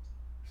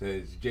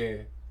 says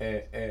Jeremy.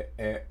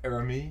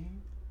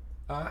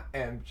 I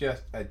am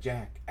just a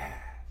jackass,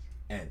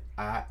 an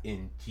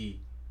INT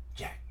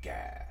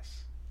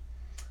jackass.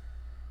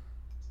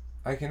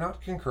 I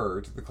cannot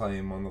concur to the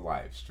claim on the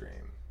live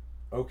stream.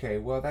 Okay,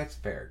 well that's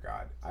fair,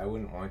 God. I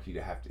wouldn't want you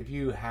to have to. If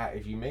you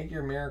make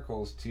your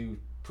miracles too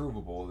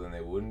provable, then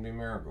they wouldn't be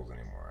miracles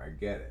anymore. I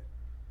get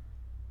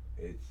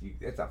it.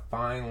 It's a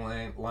fine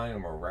line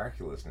of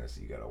miraculousness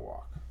you gotta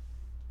walk.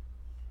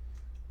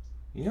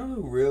 You know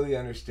who really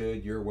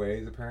understood your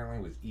ways apparently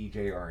was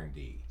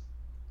EJR&D.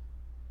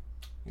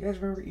 You guys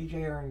remember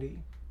EJR&D?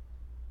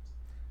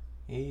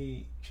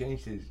 He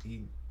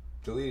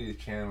deleted his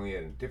channel. He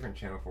had a different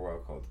channel for a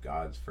while called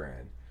God's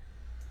Friend.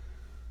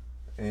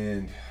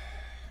 And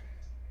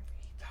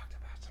he talked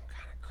about some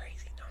kind of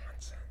crazy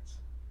nonsense.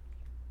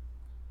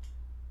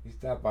 He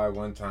stopped by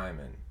one time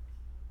and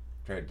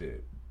tried to,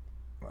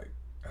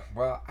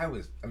 I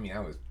was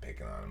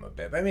picking on him a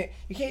bit. But I mean,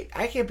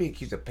 I can't be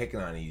accused of picking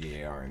on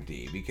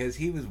EJR&D because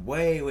he was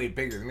way, way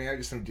bigger than me. I was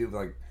just some dude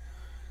with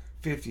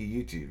 50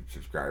 YouTube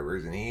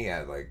subscribers, and he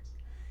had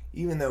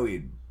even though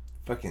he'd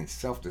fucking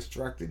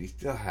self-destructed, he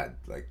still had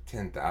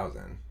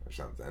 10,000 or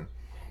something.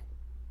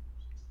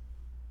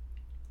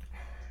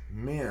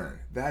 Man,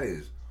 that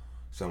is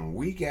some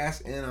weak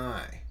ass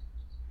NI.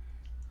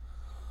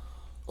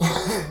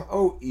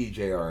 Oh,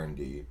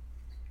 EJR&D.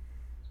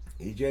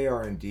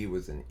 EJR&D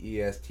was an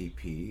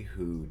ESTP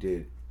who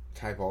did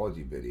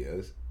typology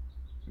videos,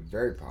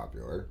 very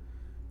popular,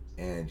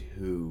 and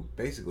who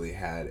basically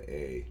had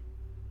a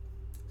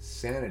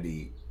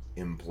sanity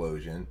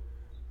implosion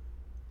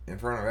in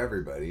front of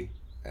everybody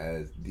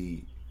as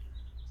the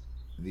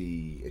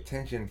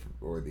attention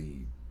or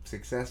the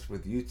success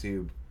with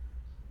YouTube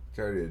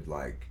started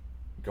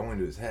going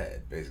to his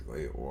head,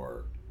 basically,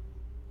 or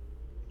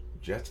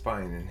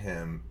justifying in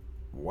him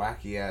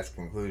wacky ass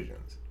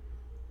conclusions.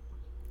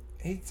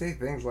 He'd say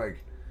things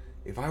like,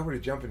 if I were to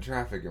jump in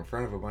traffic in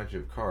front of a bunch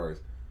of cars,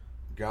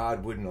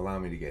 God wouldn't allow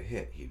me to get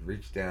hit. He'd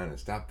reach down and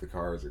stop the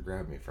cars or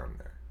grab me from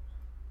there.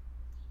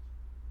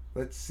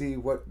 Let's see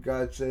what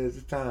God says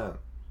this time.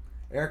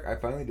 Eric, I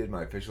finally did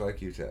my official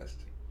IQ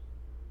test.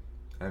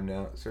 I'm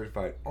now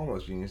certified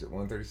almost genius at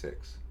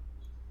 136.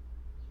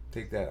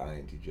 Take that,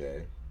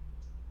 INTJ.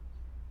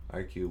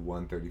 IQ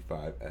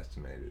 135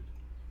 estimated.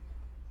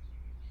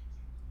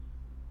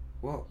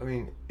 Well, I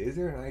mean, is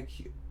there an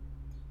IQ?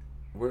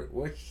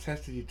 Which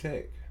test did you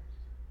take?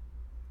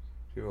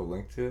 Do you have a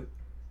link to it?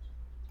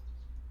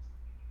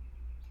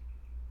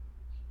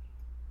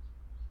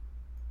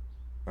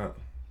 Oh.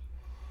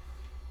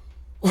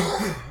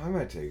 I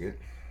might take it.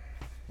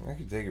 I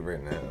could take it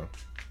right now.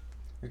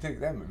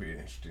 That would be an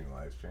interesting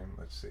live stream.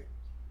 Let's see.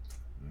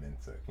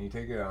 Mensa. Can you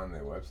take it on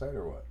their website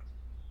or what?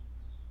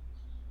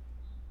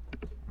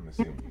 I'm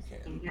assuming you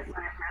can.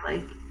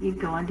 Whenever, you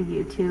go onto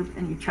YouTube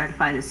and you try to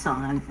find a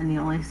song, and the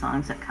only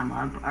songs that come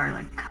up are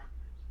they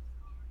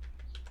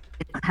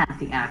don't have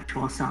the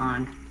actual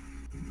song.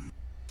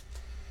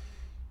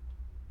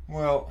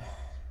 Well,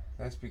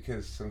 that's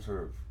because some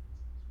sort of,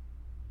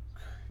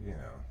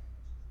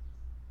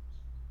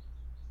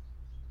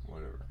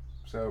 whatever.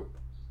 So,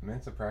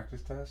 Mensa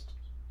practice test?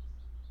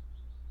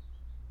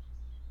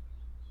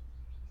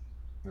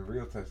 The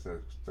real test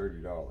is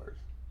 $30.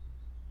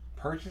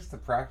 Purchase the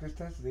practice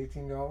test is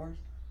 $18?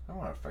 I don't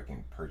want to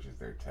fucking purchase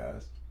their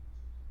test.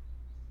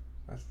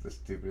 That's the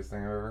stupidest thing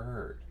I've ever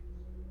heard.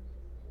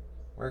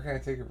 Where can I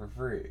take it for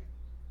free?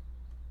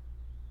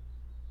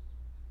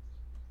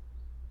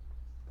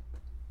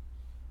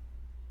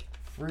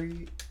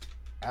 Free,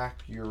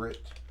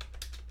 accurate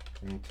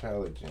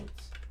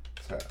intelligence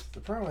test. The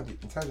problem with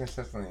the intelligence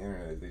tests on the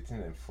internet is they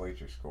tend to inflate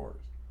your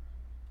scores.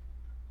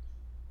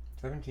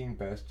 17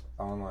 best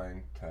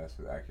online tests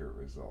with accurate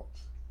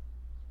results.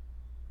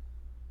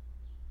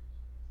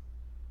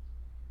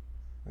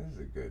 This is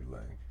a good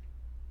link.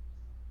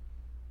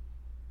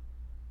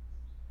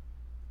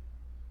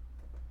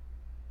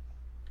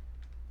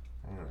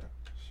 I'm gonna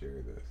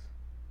share this.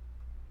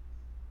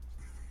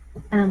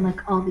 And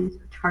like all these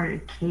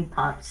retarded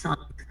K-pop songs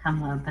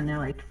come up, and they're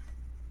like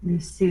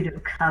these pseudo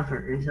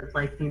covers of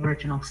like the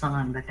original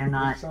song, but they're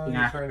not. Which song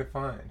are you trying to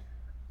find?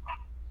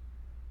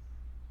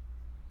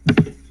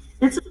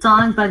 It's a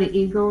song by the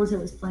Eagles. It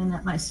was playing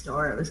at my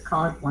store. It was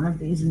called "One of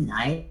These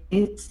Nights."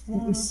 It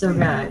was so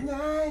good.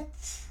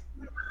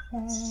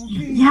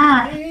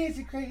 Yeah,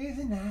 Crazy,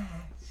 crazy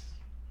nights.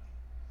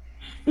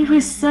 it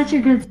was such a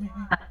good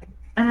song.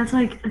 And it's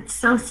like it's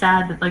so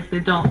sad that like they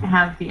don't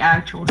have the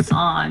actual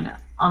song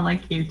on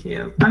like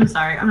YouTube. I'm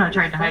sorry, I'm not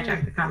trying to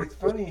hijack the conversation.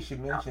 It's funny you should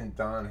mention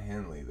Don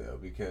Henley though,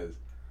 because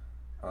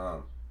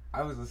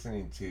I was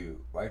listening to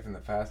Life in the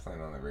Fast Lane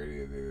on the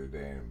radio the other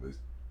day and was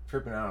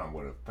tripping out on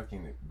what a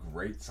fucking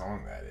great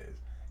song that is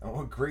and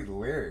what great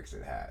lyrics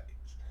it has.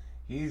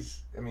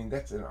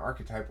 That's an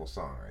archetypal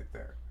song right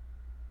there.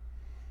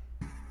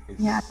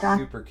 It's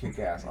super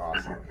kick-ass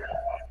awesome.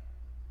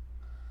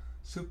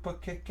 Super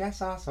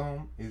kick-ass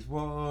awesome is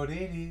what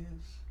it is.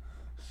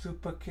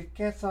 Super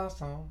kick-ass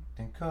awesome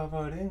and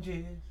covered in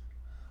jizz.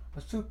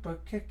 A super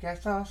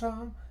kick-ass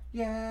awesome,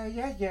 yeah,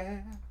 yeah,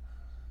 yeah.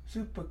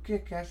 Super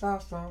kick-ass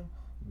awesome,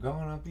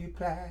 gonna be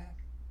bad.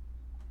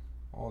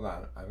 Hold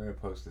on, I'm gonna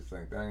post this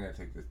link. Then I'm gonna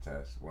take this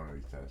test, one of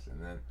these tests, and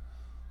then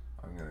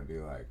I'm gonna be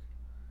like,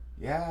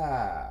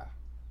 yeah,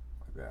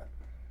 like that.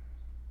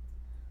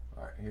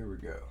 Alright, here we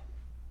go.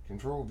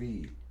 Control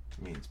V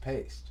means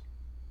paste.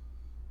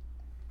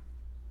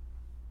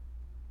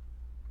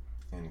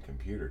 In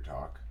computer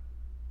talk.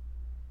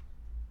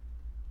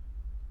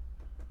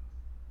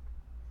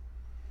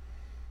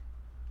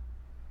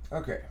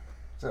 Okay,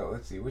 so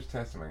let's see, which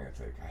test am I going to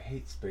take? I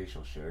hate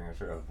spatial shit. I'm going to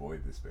try to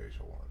avoid the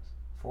spatial ones.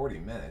 40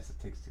 minutes, it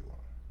takes too long.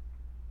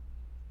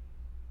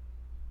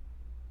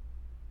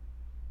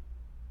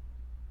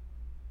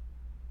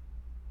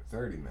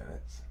 $30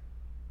 minutes.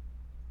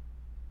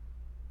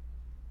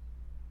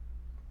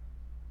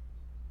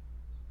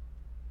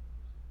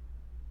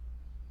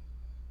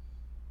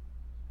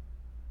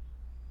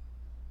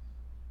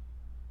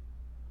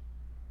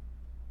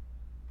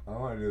 I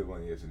want to do the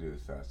one you have to do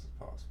as fast as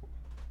possible.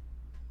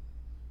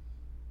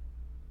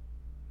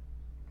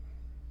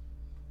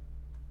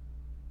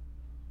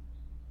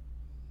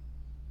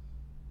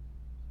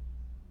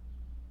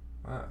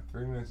 Wow,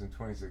 3 minutes and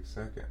 26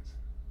 seconds.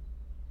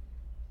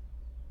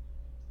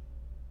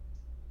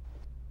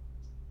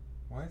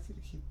 Why does it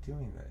keep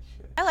doing that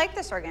shit? I like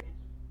this organic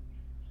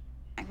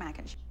mac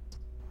and cheese.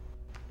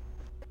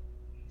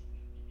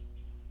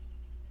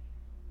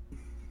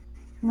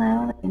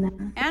 Well, you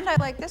know. And I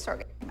like this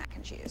organic mac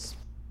and cheese.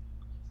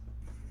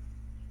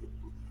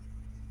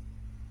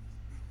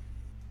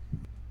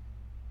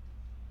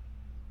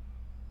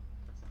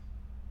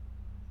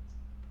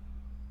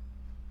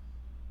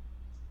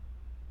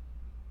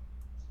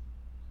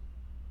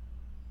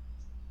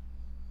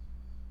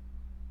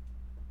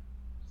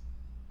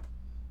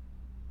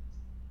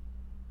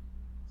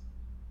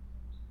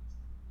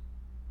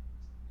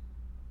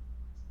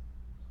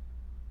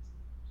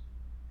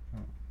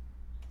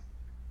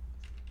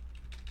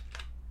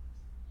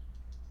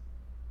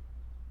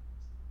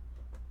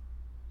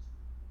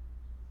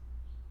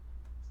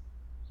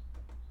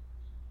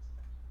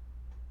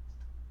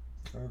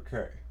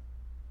 Okay.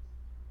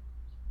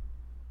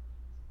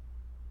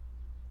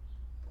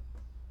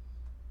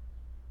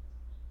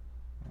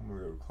 I'm going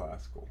to go to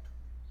classical.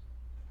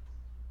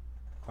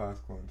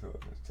 Classical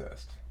intelligence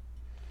test.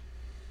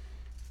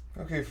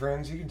 Okay,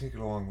 friends, you can take it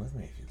along with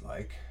me if you'd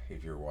like,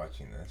 if you're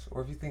watching this.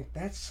 Or if you think,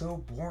 that's so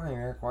boring,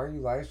 Eric, why are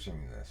you live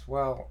streaming this?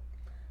 Well,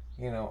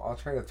 I'll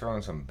try to throw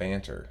in some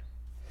banter.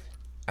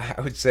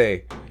 I would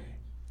say,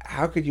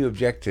 how could you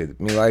object to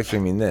me live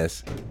streaming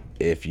this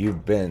if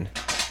you've been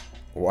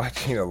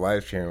watching a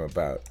live stream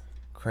about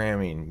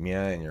cramming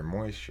Mia in your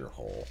moisture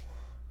hole?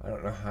 I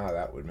don't know how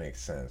that would make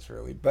sense,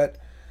 really. But,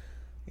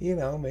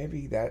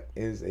 maybe that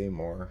is a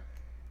more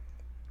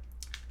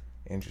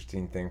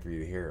interesting thing for you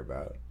to hear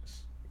about.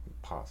 It's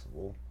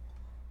possible.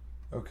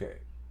 Okay.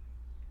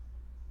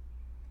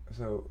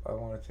 So, I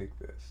want to take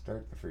this.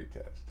 Start the free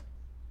test.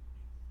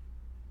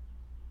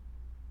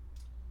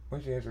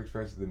 Which answer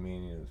expresses the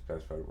meaning of the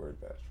specified word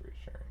best?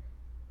 Reassuring.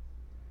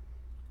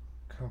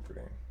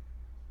 Comforting.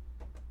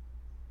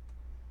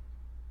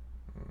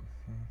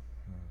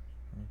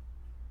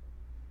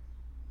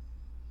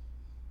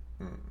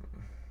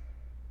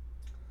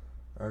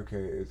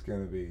 Okay, it's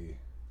gonna be,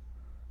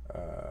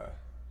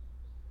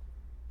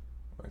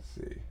 let's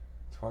see,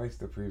 twice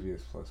the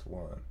previous plus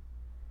 1.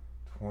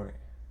 20.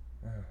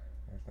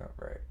 That's not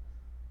right.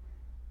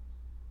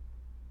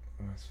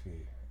 It must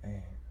be 8.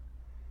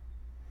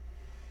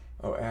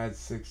 Oh, add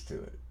 6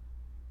 to it.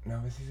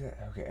 No, this is it.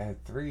 Okay,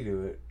 add 3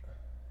 to it.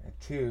 Add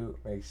 2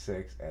 makes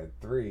 6. Add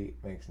 3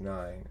 makes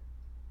 9.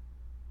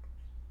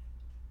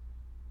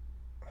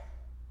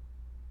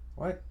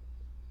 What?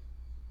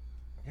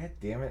 God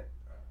damn it.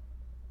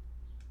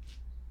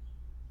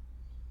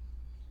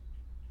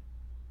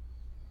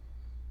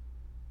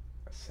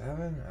 A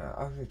 7?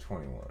 I'll do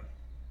 21.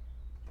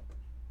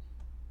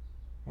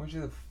 Which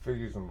of the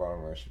figures on the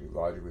bottom right should be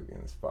logically be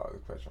in the spot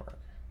with a question mark?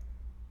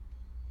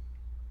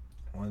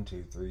 1,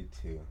 2, 3,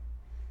 2.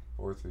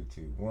 4, 3,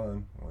 2,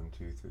 1. 1,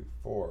 2, 3,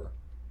 4.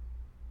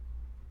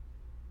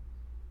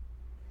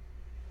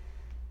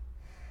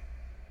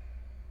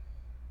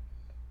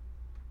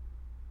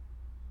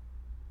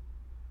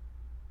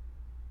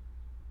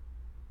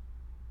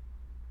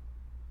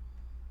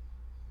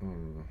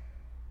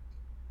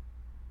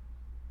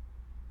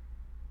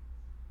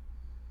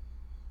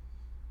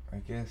 I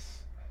guess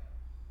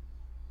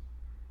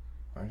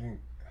I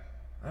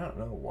don't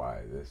know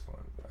why this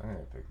one, but I'm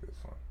gonna pick this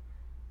one.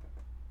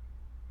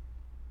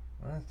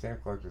 Why are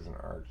stamp collectors and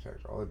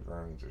architects? All the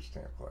drones are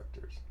stamp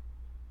collectors.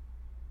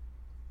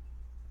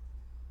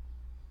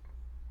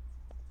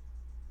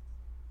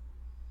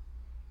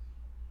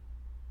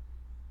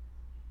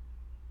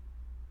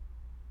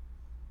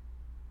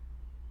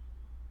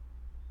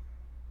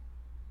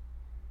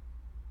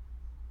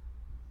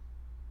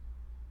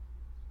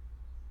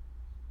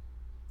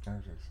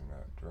 Architects are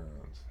not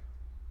drones.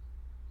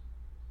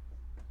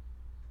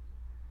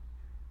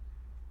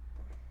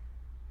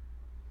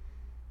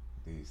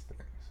 These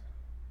things.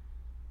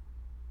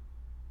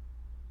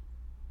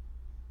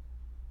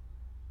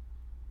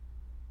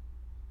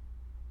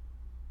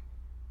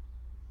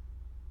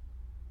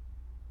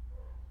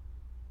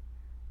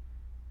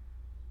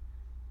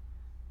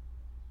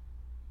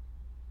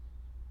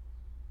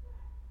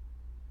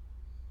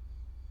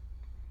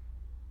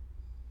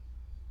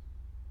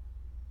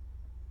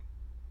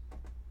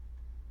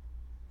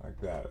 Like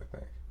that, I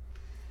think.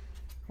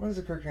 What is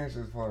the correct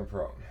answer to the following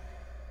problem?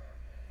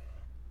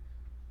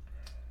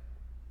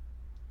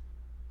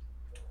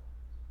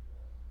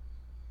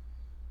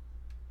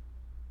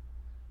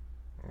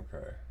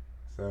 Okay,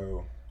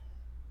 so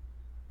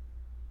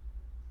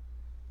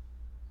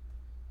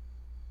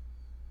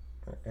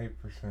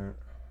 8%.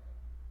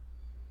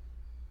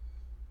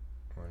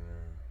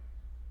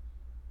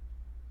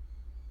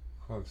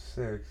 Club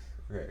 6.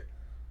 Okay,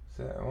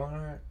 so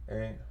 100,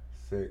 8,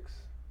 6,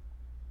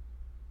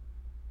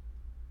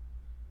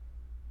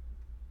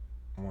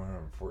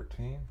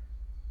 114.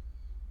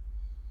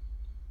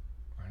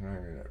 I'm not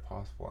even a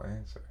possible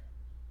answer.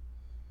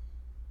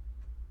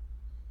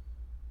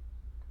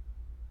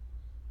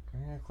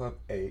 Club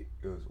 8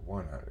 goes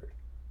 100.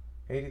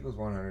 8 equals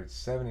 100,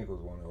 7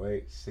 equals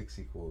 108, 6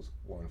 equals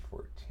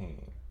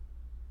 114.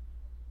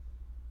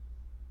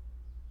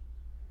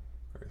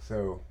 Okay,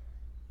 so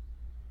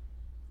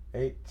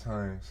 8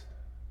 times.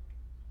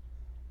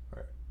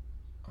 Right.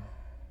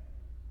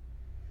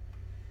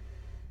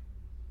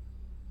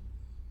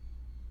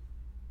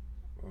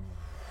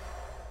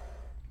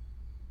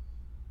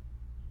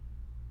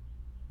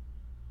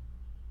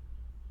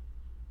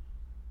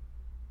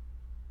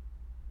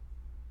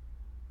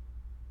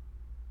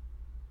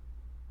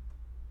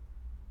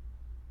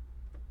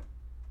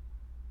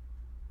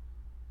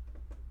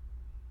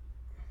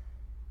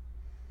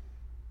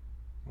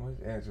 What's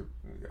the answer?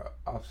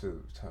 Opposite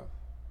of tough.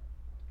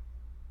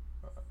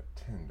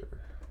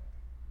 Tender.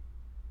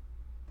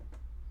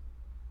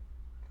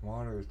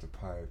 Water is to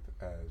pipe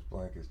as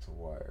blank is to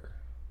wire.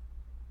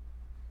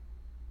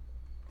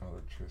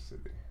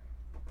 Electricity.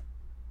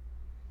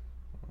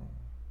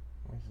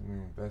 What does it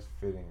mean? Best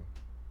fitting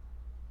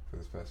for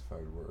the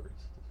specified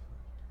words.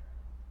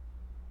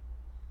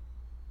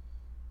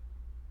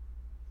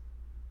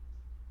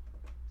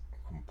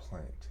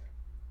 Complaint.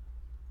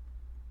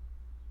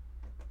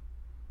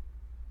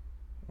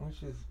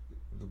 Which is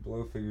the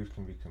below figures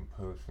can be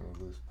composed from the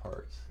loose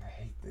parts. I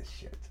hate this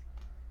shit.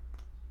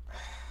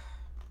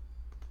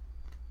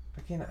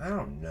 Again, I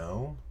don't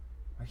know.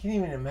 I can't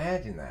even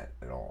imagine that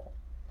at all.